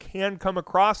heels can come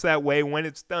across that way when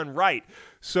it's done right.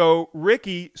 So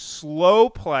Ricky, slow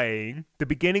playing the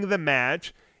beginning of the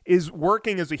match, is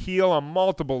working as a heel on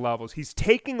multiple levels. He's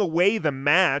taking away the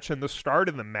match and the start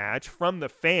of the match from the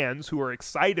fans who are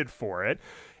excited for it.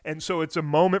 And so it's a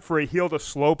moment for a heel to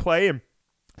slow play and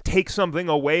take something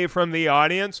away from the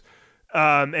audience.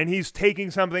 And he's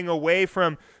taking something away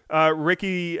from Bryan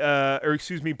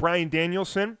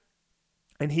Danielson,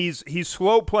 and he's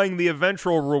slow playing the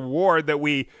eventual reward that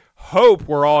we hope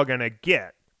we're all going to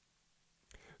get.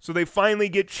 So they finally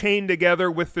get chained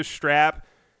together with the strap,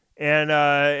 and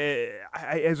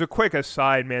as a quick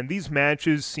aside, man, these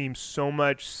matches seem so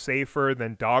much safer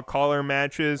than dog collar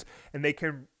matches, and they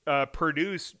can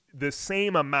produce the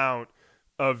same amount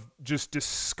of just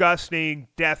disgusting,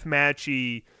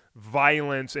 deathmatchy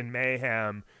violence and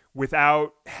mayhem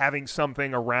without having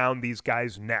something around these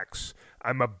guys' necks.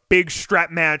 I'm a big strap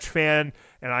match fan,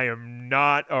 and I am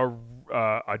not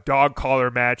a dog collar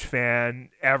match fan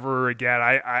ever again.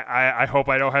 I hope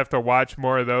I don't have to watch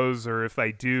more of those, or if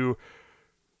I do,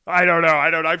 I don't know.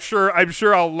 I'm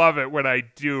sure I'll love it when I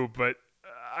do, but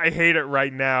I hate it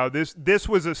right now. This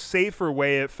was a safer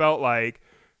way, it felt like,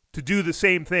 to do the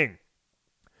same thing.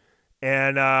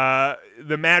 And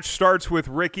the match starts with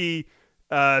Ricky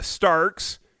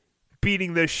Starks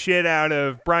beating the shit out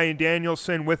of Bryan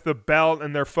Danielson with the belt,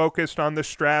 and they're focused on the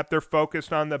strap. They're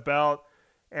focused on the belt.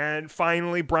 And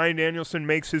finally, Bryan Danielson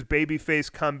makes his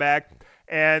babyface comeback.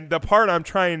 And the part I'm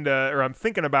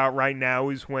thinking about right now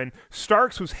is when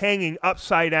Starks was hanging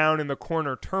upside down in the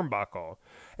corner turnbuckle,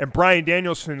 and Bryan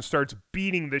Danielson starts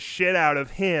beating the shit out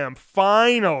of him,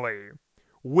 finally,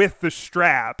 with the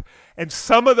strap. And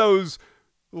some of those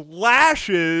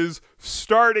lashes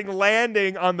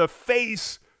landing on the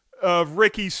face of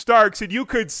Ricky Starks, and you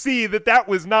could see that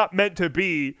was not meant to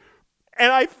be.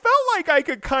 And I felt like I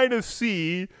could kind of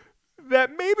see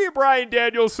that maybe Bryan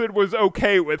Danielson was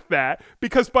okay with that,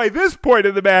 because by this point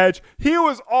in the match, he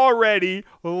was already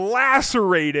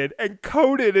lacerated and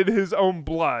coated in his own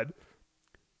blood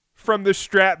from the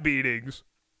strap beatings.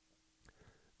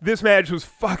 This match was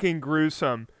fucking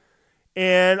gruesome.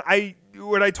 And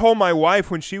when I told my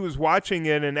wife when she was watching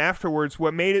it and afterwards,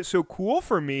 what made it so cool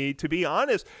for me, to be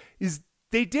honest, is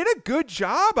they did a good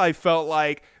job, I felt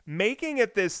like, making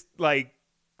it this, like,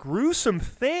 gruesome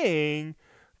thing,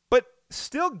 but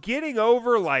still getting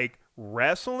over, like,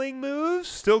 wrestling moves,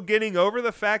 still getting over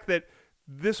the fact that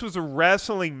this was a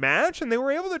wrestling match, and they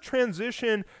were able to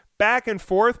transition back and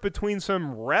forth between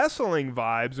some wrestling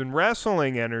vibes and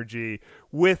wrestling energy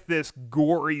with this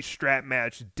gory strap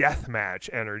match, death match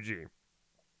energy.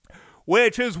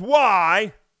 Which is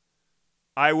why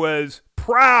I was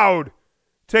proud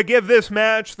to give this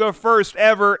match the first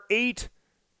ever 8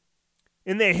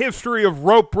 in the history of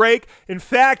Rope Break. In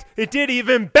fact, it did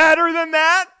even better than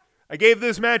that. I gave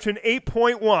this match an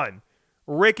 8.1.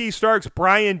 Ricky Starks,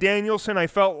 Bryan Danielson, I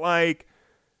felt like,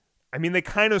 they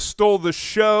kind of stole the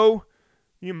show.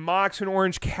 Mox and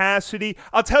Orange Cassidy.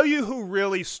 I'll tell you who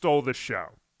really stole the show.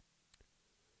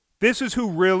 This is who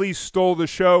really stole the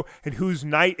show and whose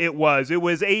night it was. It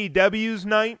was AEW's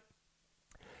night.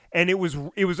 And it was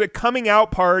a coming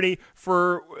out party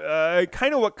for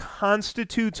kind of what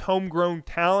constitutes homegrown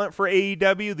talent for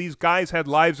AEW. These guys had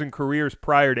lives and careers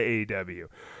prior to AEW.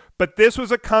 But this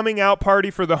was a coming out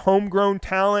party for the homegrown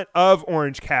talent of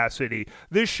Orange Cassidy.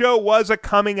 This show was a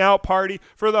coming out party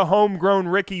for the homegrown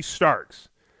Ricky Starks.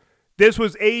 This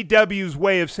was AEW's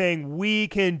way of saying we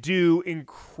can do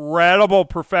incredible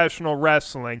professional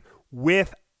wrestling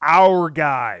with our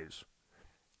guys.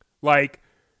 Like,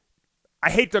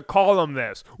 I hate to call them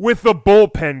this, with the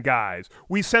bullpen guys.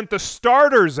 We sent the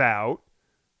starters out,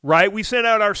 right? We sent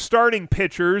out our starting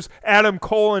pitchers, Adam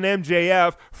Cole and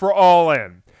MJF, for All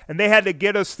In. And they had to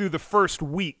get us through the first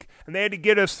week. And they had to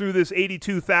get us through this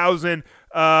 82,000,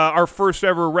 our first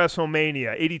ever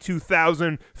WrestleMania.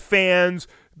 82,000 fans,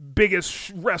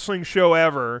 biggest wrestling show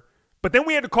ever. But then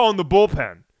we had to call in the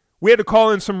bullpen. We had to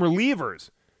call in some relievers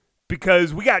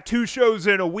because we got 2 shows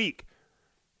in a week.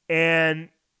 And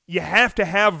you have to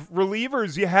have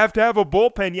relievers. You have to have a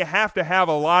bullpen. You have to have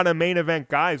a lot of main event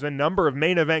guys, a number of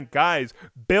main event guys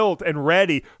built and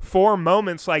ready for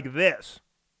moments like this.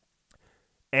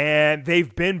 And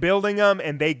they've been building them,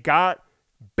 and they got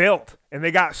built, and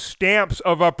they got stamps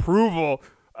of approval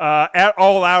at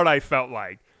All Out, I felt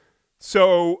like.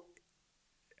 So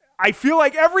I feel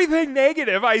like everything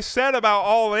negative I said about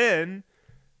All In,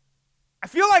 I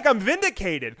feel like I'm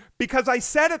vindicated, because I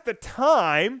said at the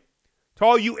time, to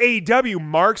all you AEW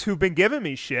marks who've been giving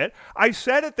me shit, I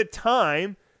said at the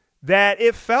time that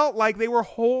it felt like they were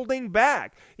holding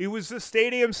back. It was the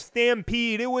Stadium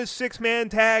Stampede. It was 6-man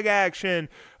tag action.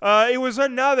 It was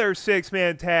another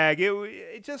 6-man tag.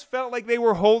 It just felt like they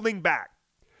were holding back.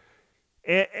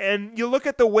 And you look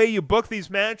at the way you book these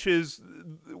matches,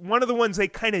 one of the ones they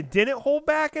kind of didn't hold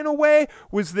back in a way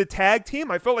was the tag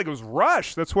team. I felt like it was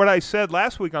rushed. That's what I said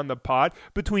last week on the pod,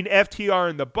 between FTR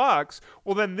and the Bucks.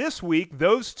 Well, then this week,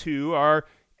 those two are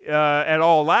at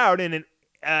All Out in an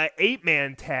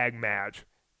 8-man tag match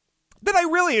that I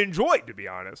really enjoyed, to be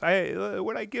honest.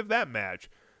 Would I give that match?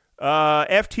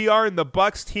 FTR and the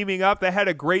Bucks teaming up. They had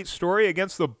a great story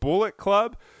against the Bullet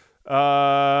Club.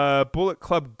 Bullet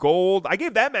Club Gold. I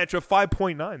gave that match a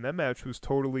 5.9. That match was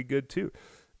totally good too.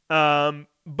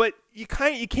 But you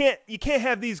can't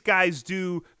have these guys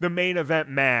do the main event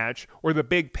match or the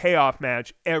big payoff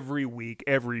match every week,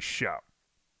 every show.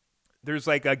 There's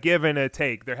like a give and a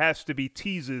take. There has to be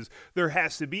teases. There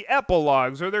has to be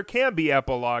epilogues, or there can be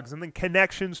epilogues, and then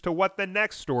connections to what the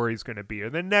next story is going to be,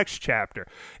 or the next chapter,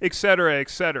 etc.,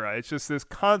 etc. It's just this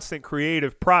constant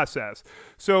creative process.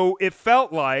 So it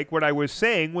felt like what I was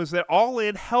saying was that All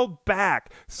In held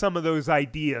back some of those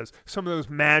ideas, some of those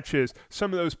matches,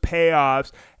 some of those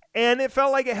payoffs, and it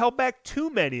felt like it held back too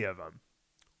many of them.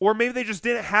 Or maybe they just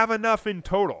didn't have enough in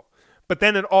total. But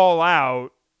then at All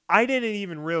Out, I didn't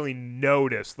even really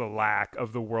notice the lack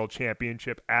of the World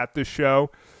Championship at the show.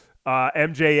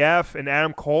 MJF and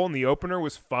Adam Cole in the opener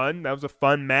was fun. That was a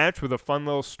fun match with a fun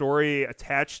little story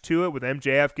attached to it, with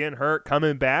MJF getting hurt,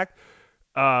 coming back.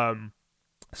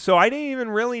 So I didn't even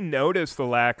really notice the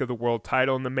lack of the world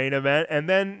title in the main event. And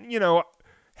then,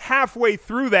 halfway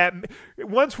through that,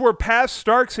 once we're past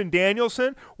Starks and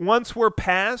Danielson, once we're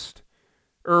past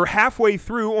or halfway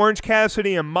through Orange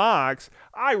Cassidy and Mox,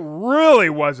 I really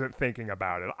wasn't thinking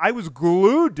about it. I was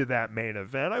glued to that main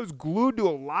event. I was glued to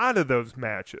a lot of those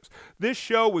matches. This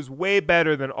show was way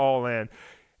better than All In.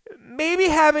 Maybe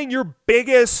having your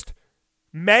biggest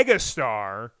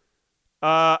megastar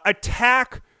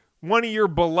attack one of your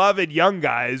beloved young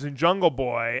guys in Jungle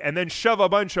Boy and then shove a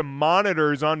bunch of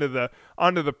monitors onto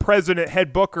the president,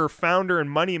 head booker, founder,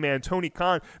 and money man, Tony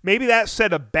Khan. Maybe that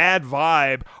set a bad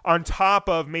vibe on top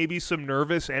of maybe some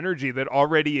nervous energy that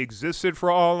already existed for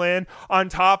All In, on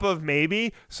top of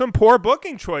maybe some poor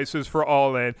booking choices for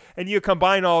All In. And you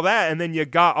combine all that and then you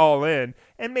got All In.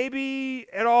 And maybe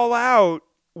it All Out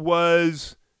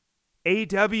was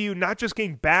AEW not just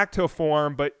getting back to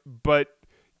form, but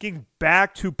getting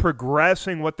back to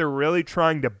progressing what they're really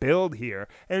trying to build here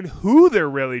and who they're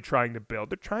really trying to build.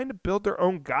 They're trying to build their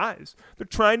own guys. They're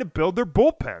trying to build their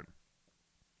bullpen.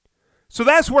 So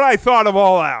that's what I thought of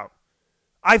All Out.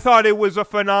 I thought it was a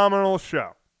phenomenal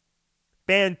show.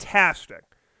 Fantastic.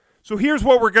 So here's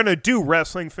what we're going to do,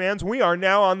 wrestling fans. We are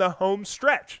now on the home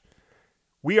stretch.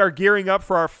 We are gearing up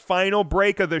for our final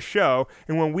break of the show,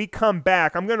 and when we come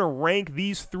back, I'm going to rank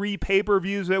these 3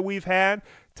 pay-per-views that we've had,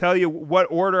 tell you what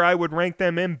order I would rank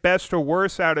them in, best to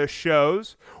worst out of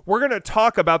shows. We're going to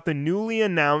talk about the newly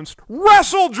announced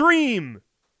Wrestle Dream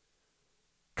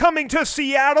coming to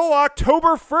Seattle October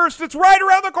 1st. It's right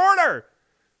around the corner.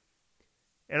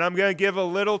 And I'm going to give a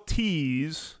little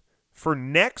tease for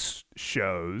next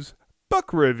show's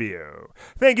book review.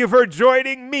 Thank you for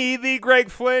joining me, the Greg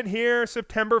Flynn, here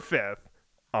September 5th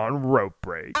on Rope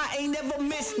Break. I ain't never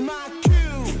missed my cue.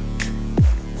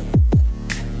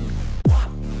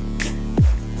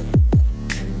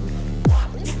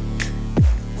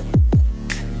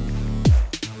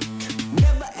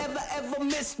 Never ever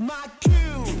missed my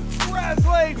cue.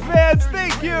 Wrestling fans,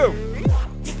 thank you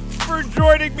for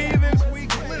joining me this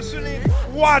week, listening,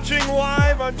 watching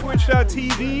live on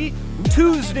twitch.tv.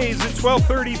 Tuesdays at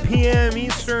 12:30 p.m.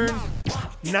 Eastern,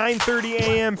 9:30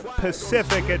 a.m.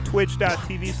 Pacific at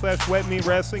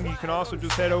twitch.tv/wetmeatwrestling. You can also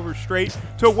just head over straight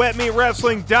to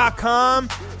wetmeatwrestling.com.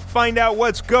 Find out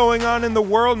what's going on in the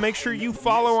world. Make sure you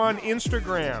follow on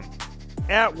Instagram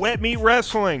at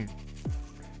wetmeatwrestling.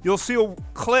 You'll see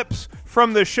clips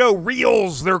from the show,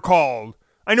 reels they're called.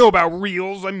 I know about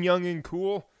reels. I'm young and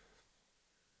cool.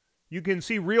 You can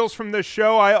see reels from the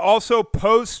show. I also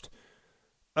post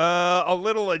a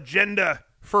little agenda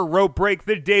for Rope Break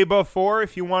the day before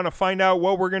if you want to find out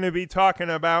what we're going to be talking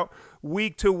about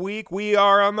week to week. We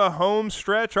are on the home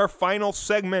stretch, our final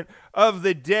segment of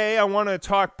the day. I want to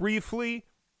talk briefly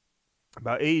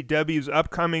about AEW's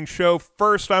upcoming show.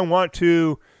 First, I want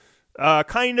to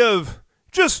kind of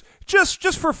just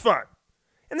for fun.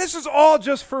 And this is all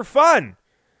just for fun.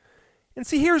 And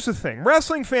see, here's the thing.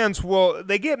 Wrestling fans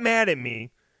they get mad at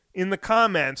me in the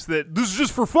comments that this is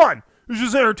just for fun. It's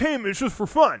just entertainment. It's just for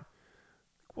fun.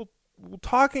 Well,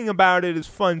 talking about it is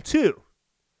fun too.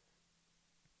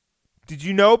 Did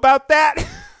you know about that?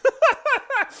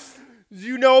 Did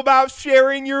you know about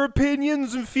sharing your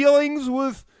opinions and feelings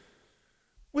with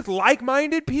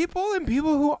like-minded people and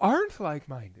people who aren't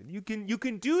like-minded? You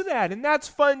can do that, and that's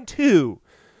fun too.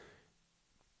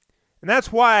 And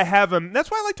that's why I have them.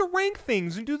 That's why I like to rank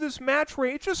things and do this match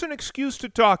rate. It's just an excuse to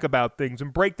talk about things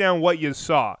and break down what you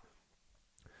saw.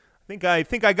 I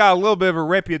think I got a little bit of a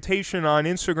reputation on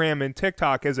Instagram and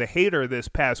TikTok as a hater this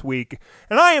past week,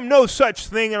 and I am no such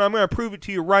thing, and I'm going to prove it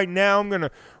to you right now. I'm going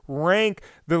to rank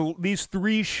these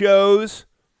 3 shows.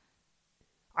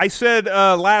 I said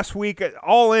last week,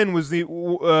 All In was the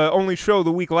only show of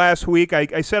the week last week.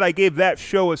 I said I gave that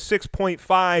show a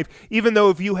 6.5, even though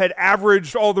if you had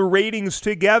averaged all the ratings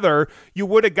together, you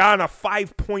would have gotten a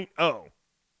 5.0.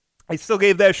 I still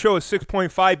gave that show a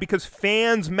 6.5 because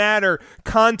fans matter,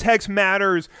 context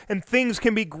matters, and things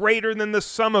can be greater than the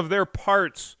sum of their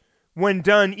parts when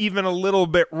done even a little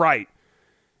bit right.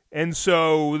 And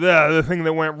so the thing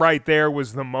that went right there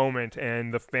was the moment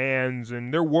and the fans,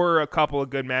 and there were a couple of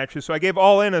good matches. So I gave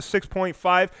All In a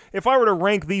 6.5. If I were to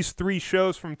rank these 3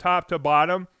 shows from top to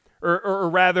bottom, or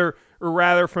rather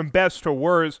from best to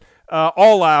worst,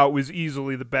 All Out was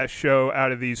easily the best show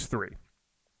out of these 3.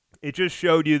 It just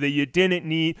showed you that you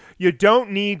don't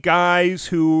need guys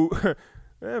who,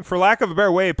 for lack of a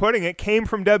better way of putting it, came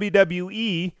from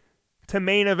WWE to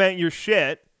main event your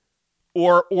shit,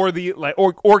 or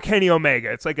Kenny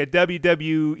Omega. It's like a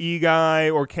WWE guy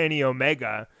or Kenny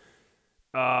Omega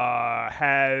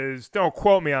has, don't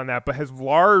quote me on that, but has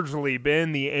largely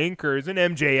been the anchors, and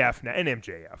MJF now, and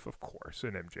MJF of course.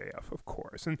 And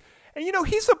you know,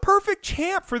 he's a perfect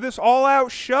champ for this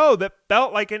all-out show that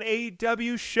felt like an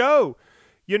AEW show.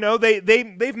 You know,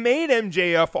 they've made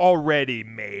MJF already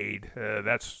made.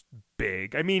 That's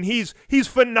big. I mean, he's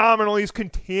phenomenal. He's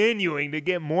continuing to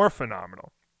get more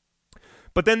phenomenal.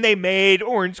 But then they made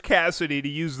Orange Cassidy, to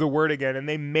use the word again, and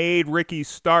they made Ricky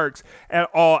Starks at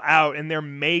All Out, and they're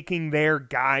making their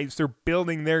guys. They're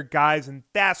building their guys, and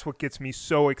that's what gets me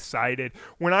so excited.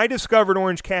 When I discovered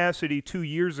Orange Cassidy 2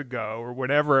 years ago, or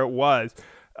whatever it was,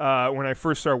 when I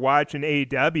first started watching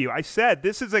AEW, I said,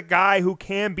 this is a guy who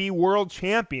can be world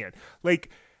champion. Like,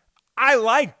 I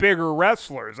like bigger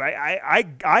wrestlers.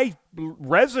 I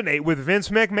resonate with Vince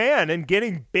McMahon and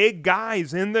getting big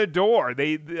guys in the door.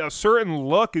 A certain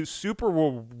look is super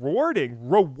rewarding.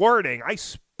 I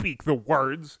speak the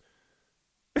words.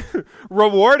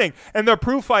 Rewarding. And the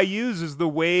proof I use is the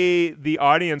way the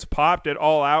audience popped it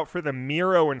All Out for the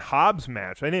Miro and Hobbs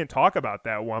match. I didn't talk about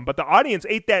that one, but the audience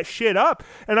ate that shit up.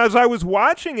 And as I was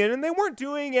watching it, and they weren't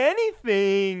doing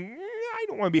anything, I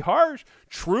don't want to be harsh,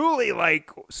 truly like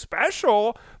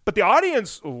special, but the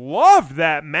audience loved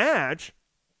that match.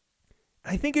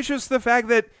 I think it's just the fact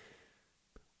that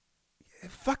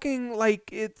fucking, like,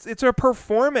 it's a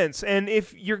performance, and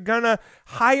if you're gonna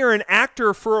hire an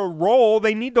actor for a role,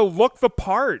 they need to look the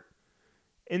part,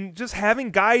 and just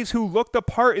having guys who look the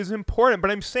part is important.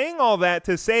 But I'm saying all that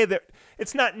to say that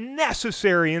it's not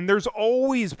necessary, and there's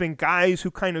always been guys who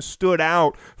kind of stood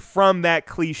out from that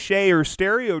cliche or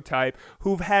stereotype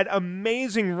who've had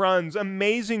amazing runs,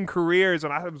 amazing careers,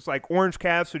 and I was like, Orange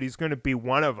Cassidy's going to be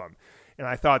one of them. And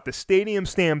I thought the Stadium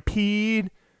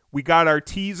Stampede, we got our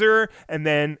teaser, and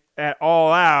then at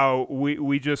All Out,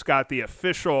 we just got the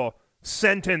official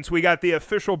sentence. We got the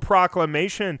official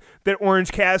proclamation that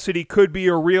Orange Cassidy could be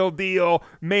a real deal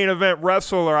main event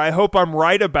wrestler. I hope I'm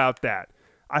right about that.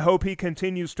 I hope he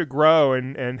continues to grow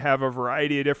and have a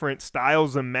variety of different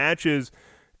styles of matches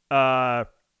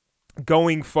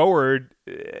going forward.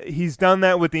 He's done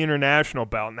that with the international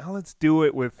belt. Now let's do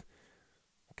it with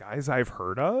guys I've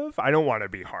heard of. I don't want to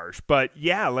be harsh, but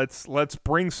yeah, let's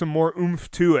bring some more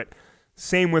oomph to it.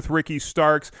 Same with Ricky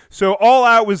Starks. So All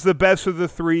Out was the best of the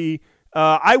three.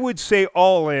 I would say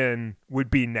All In would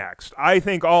be next. I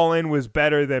think All In was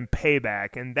better than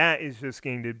Payback, and that is just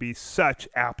going to be such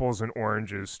apples and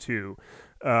oranges too.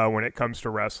 When it comes to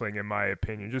wrestling, in my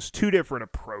opinion. Just two different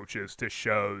approaches to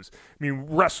shows. I mean,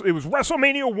 it was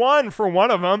WrestleMania 1 for one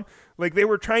of them. Like, they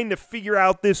were trying to figure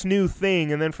out this new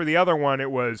thing, and then for the other one, it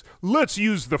was, let's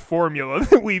use the formula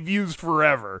that we've used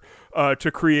forever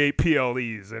to create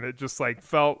PLEs, and it just, like,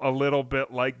 felt a little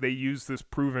bit like they used this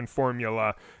proven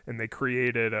formula, and they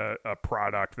created a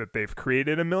product that they've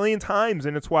created a million times,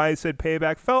 and it's why I said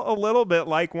Payback felt a little bit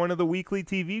like one of the weekly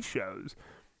TV shows.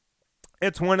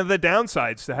 It's one of the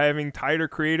downsides to having tighter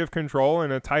creative control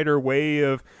and a tighter way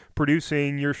of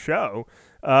producing your show,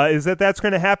 is that's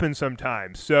going to happen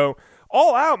sometimes. So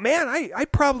All Out, man,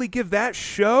 I'd probably give that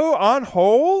show on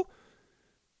whole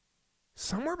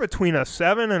somewhere between a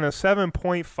 7 and a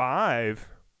 7.5.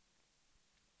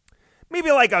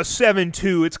 Maybe like a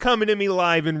 7.2. It's coming to me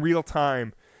live in real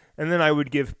time. And then I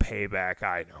would give Payback,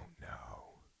 I don't know.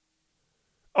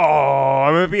 Oh,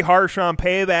 I'm going to be harsh on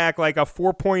Payback, like a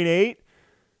 4.8.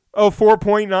 Oh,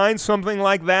 4.9, something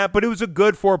like that. But it was a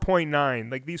good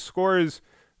 4.9. Like, these scores,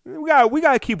 we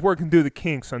got to keep working through the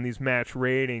kinks on these match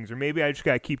ratings. Or maybe I just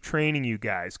got to keep training you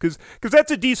guys. Because that's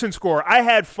a decent score. I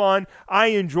had fun. I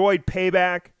enjoyed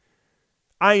Payback.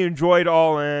 I enjoyed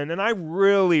All In. And I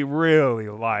really, really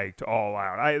liked All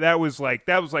Out. That was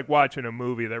like watching a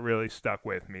movie that really stuck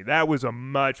with me. That was a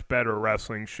much better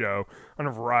wrestling show on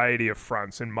a variety of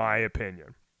fronts, in my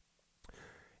opinion.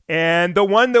 And the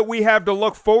one that we have to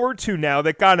look forward to now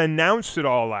that got announced at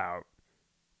All Out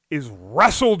is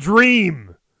Wrestle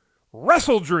Dream.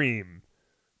 Wrestle Dream.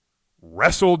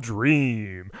 Wrestle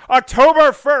Dream.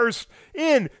 October 1st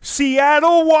in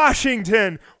Seattle,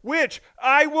 Washington, which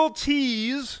I will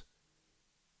tease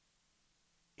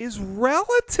is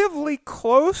relatively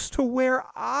close to where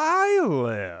I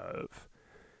live.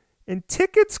 And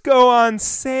tickets go on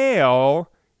sale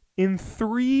in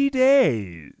 3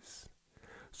 days.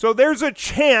 So there's a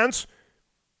chance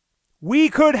we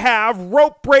could have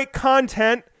rope break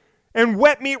content and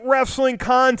wet meat wrestling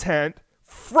content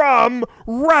from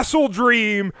Wrestle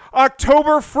Dream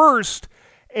October 1st.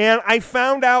 And I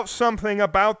found out something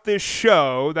about this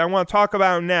show that I want to talk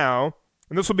about now,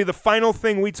 and this will be the final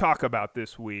thing we talk about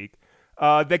this week,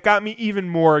 that got me even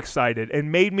more excited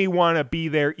and made me want to be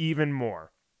there even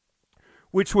more,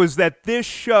 which was that this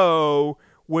show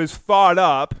was thought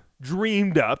up,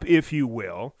 dreamed up, if you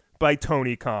will, by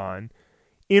Tony Khan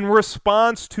in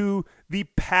response to the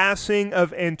passing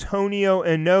of Antonio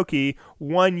Inoki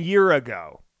 1 year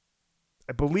ago.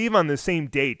 I believe on the same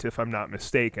date, if I'm not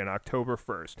mistaken, October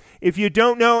 1st. If you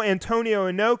don't know Antonio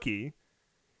Inoki,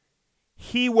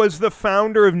 he was the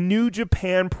founder of New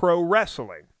Japan Pro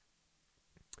Wrestling.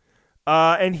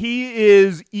 And he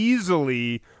is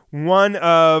easily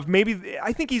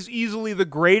I think he's easily the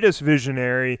greatest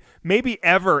visionary, maybe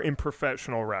ever in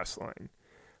professional wrestling.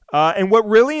 And what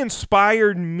really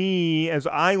inspired me as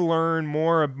I learned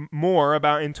more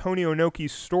about Antonio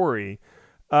Inoki's story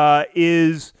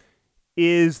is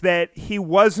that he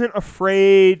wasn't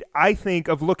afraid, I think,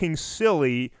 of looking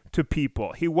silly to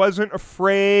people. He wasn't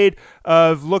afraid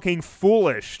of looking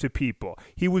foolish to people.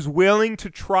 He was willing to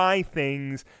try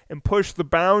things and push the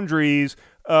boundaries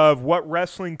of what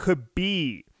wrestling could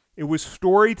be. It was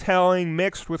storytelling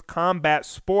mixed with combat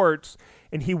sports,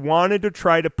 and he wanted to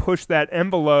try to push that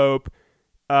envelope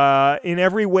in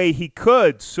every way he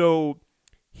could. So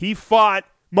he fought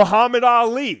Muhammad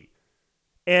Ali,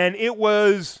 and it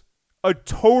was a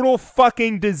total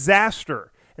fucking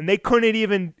disaster. And they couldn't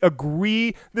even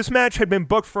agree. This match had been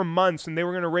booked for months, and they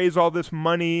were going to raise all this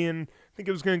money, and I think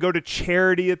it was going to go to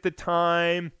charity at the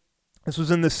time. This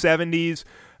was in the 70s.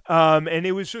 And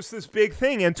it was just this big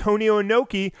thing. Antonio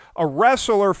Inoki, a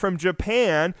wrestler from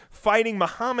Japan, fighting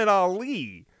Muhammad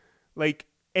Ali.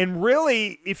 And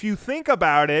really, if you think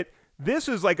about it, this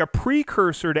is like a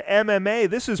precursor to MMA.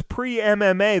 This is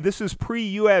pre-MMA. This is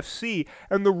pre-UFC.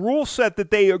 And the rule set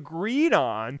that they agreed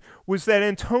on was that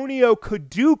Antonio could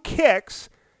do kicks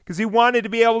because he wanted to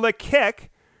be able to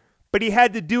kick, but he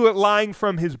had to do it lying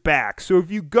from his back. So if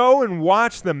you go and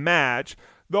watch the match,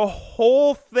 the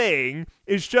whole thing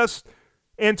is just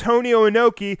Antonio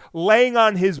Inoki laying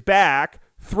on his back,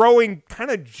 throwing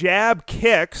kind of jab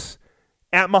kicks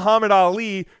at Muhammad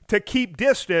Ali to keep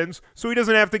distance so he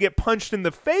doesn't have to get punched in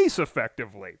the face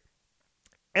effectively.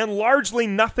 And largely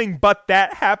nothing but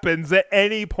that happens at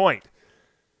any point.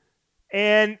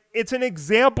 And it's an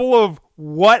example of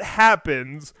what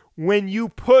happens when you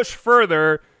push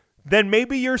further than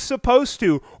maybe you're supposed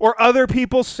to, or other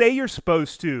people say you're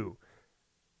supposed to.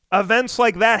 Events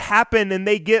like that happen and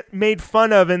they get made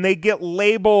fun of and they get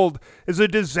labeled as a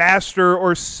disaster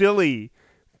or silly.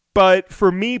 But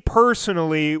for me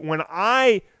personally, when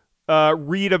I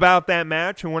read about that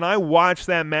match and when I watch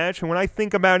that match and when I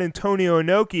think about Antonio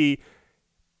Inoki,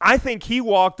 I think he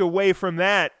walked away from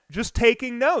that just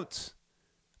taking notes.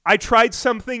 I tried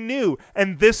something new,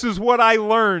 and this is what I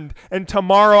learned, and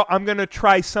tomorrow I'm going to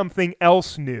try something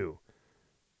else new.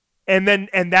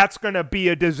 And that's going to be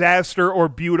a disaster or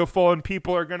beautiful, and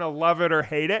people are going to love it or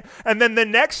hate it. And then the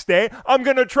next day, I'm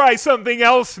going to try something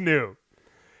else new.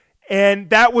 And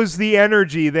that was the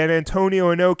energy that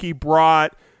Antonio Inoki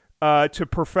brought to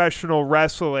professional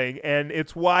wrestling. And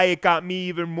it's why it got me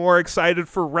even more excited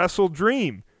for Wrestle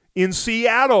Dream in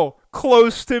Seattle,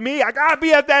 close to me. I got to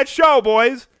be at that show,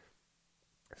 boys.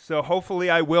 So hopefully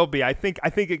I will be. I think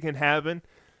it can happen.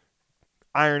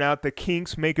 Iron out the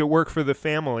kinks, make it work for the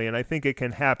family, and I think it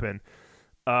can happen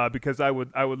because I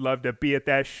would love to be at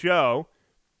that show.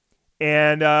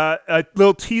 And a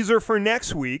little teaser for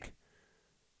next week.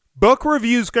 Book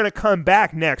Review's going to come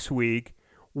back next week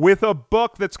with a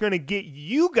book that's going to get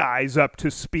you guys up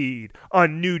to speed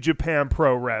on New Japan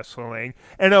Pro Wrestling,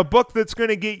 and a book that's going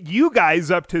to get you guys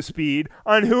up to speed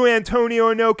on who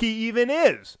Antonio Inoki even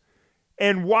is,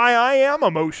 and why I am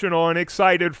emotional and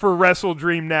excited for Wrestle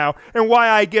Dream now, and why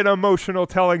I get emotional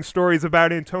telling stories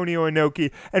about Antonio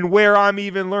Inoki, and where I'm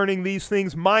even learning these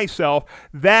things myself.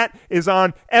 That is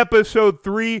on episode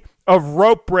 3 of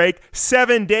Rope Break,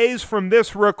 7 days from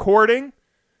this recording.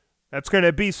 That's going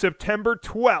to be September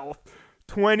 12th,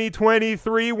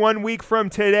 2023, 1 week from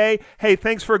today. Hey,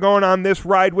 thanks for going on this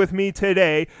ride with me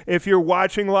today. If you're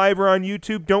watching live or on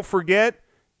YouTube, don't forget,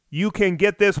 you can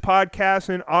get this podcast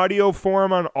in audio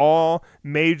form on all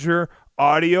major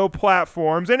audio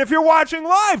platforms. And if you're watching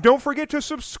live, don't forget to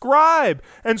subscribe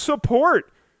and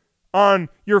support on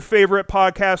your favorite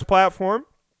podcast platform.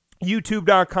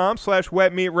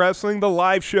 YouTube.com/WetMeatWrestling, the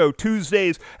live show,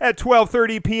 Tuesdays at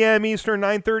 12:30 p.m. Eastern,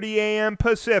 9:30 a.m.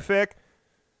 Pacific.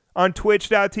 On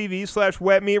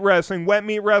Twitch.tv/WetMeatWrestling,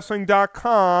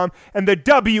 WetMeatWrestling.com, and the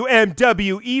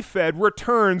WMWE Fed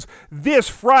returns this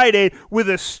Friday with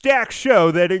a stacked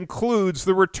show that includes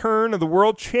the return of the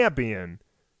world champion,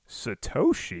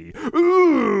 Satoshi.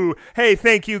 Ooh! Hey,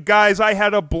 thank you guys. I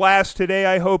had a blast today.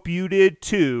 I hope you did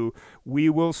too. We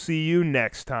will see you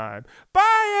next time.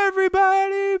 Bye,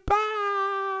 everybody.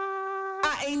 Bye.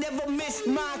 I ain't never missed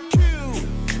my cue.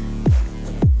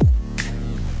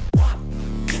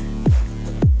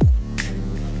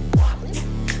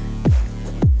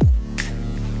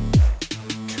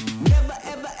 Never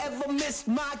ever ever miss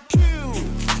my cue.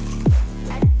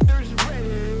 Actors ready.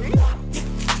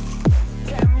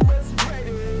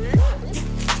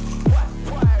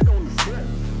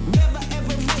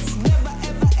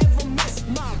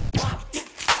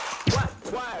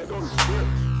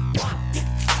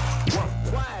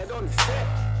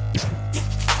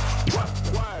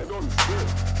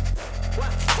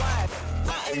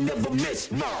 I ain't never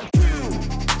miss, no.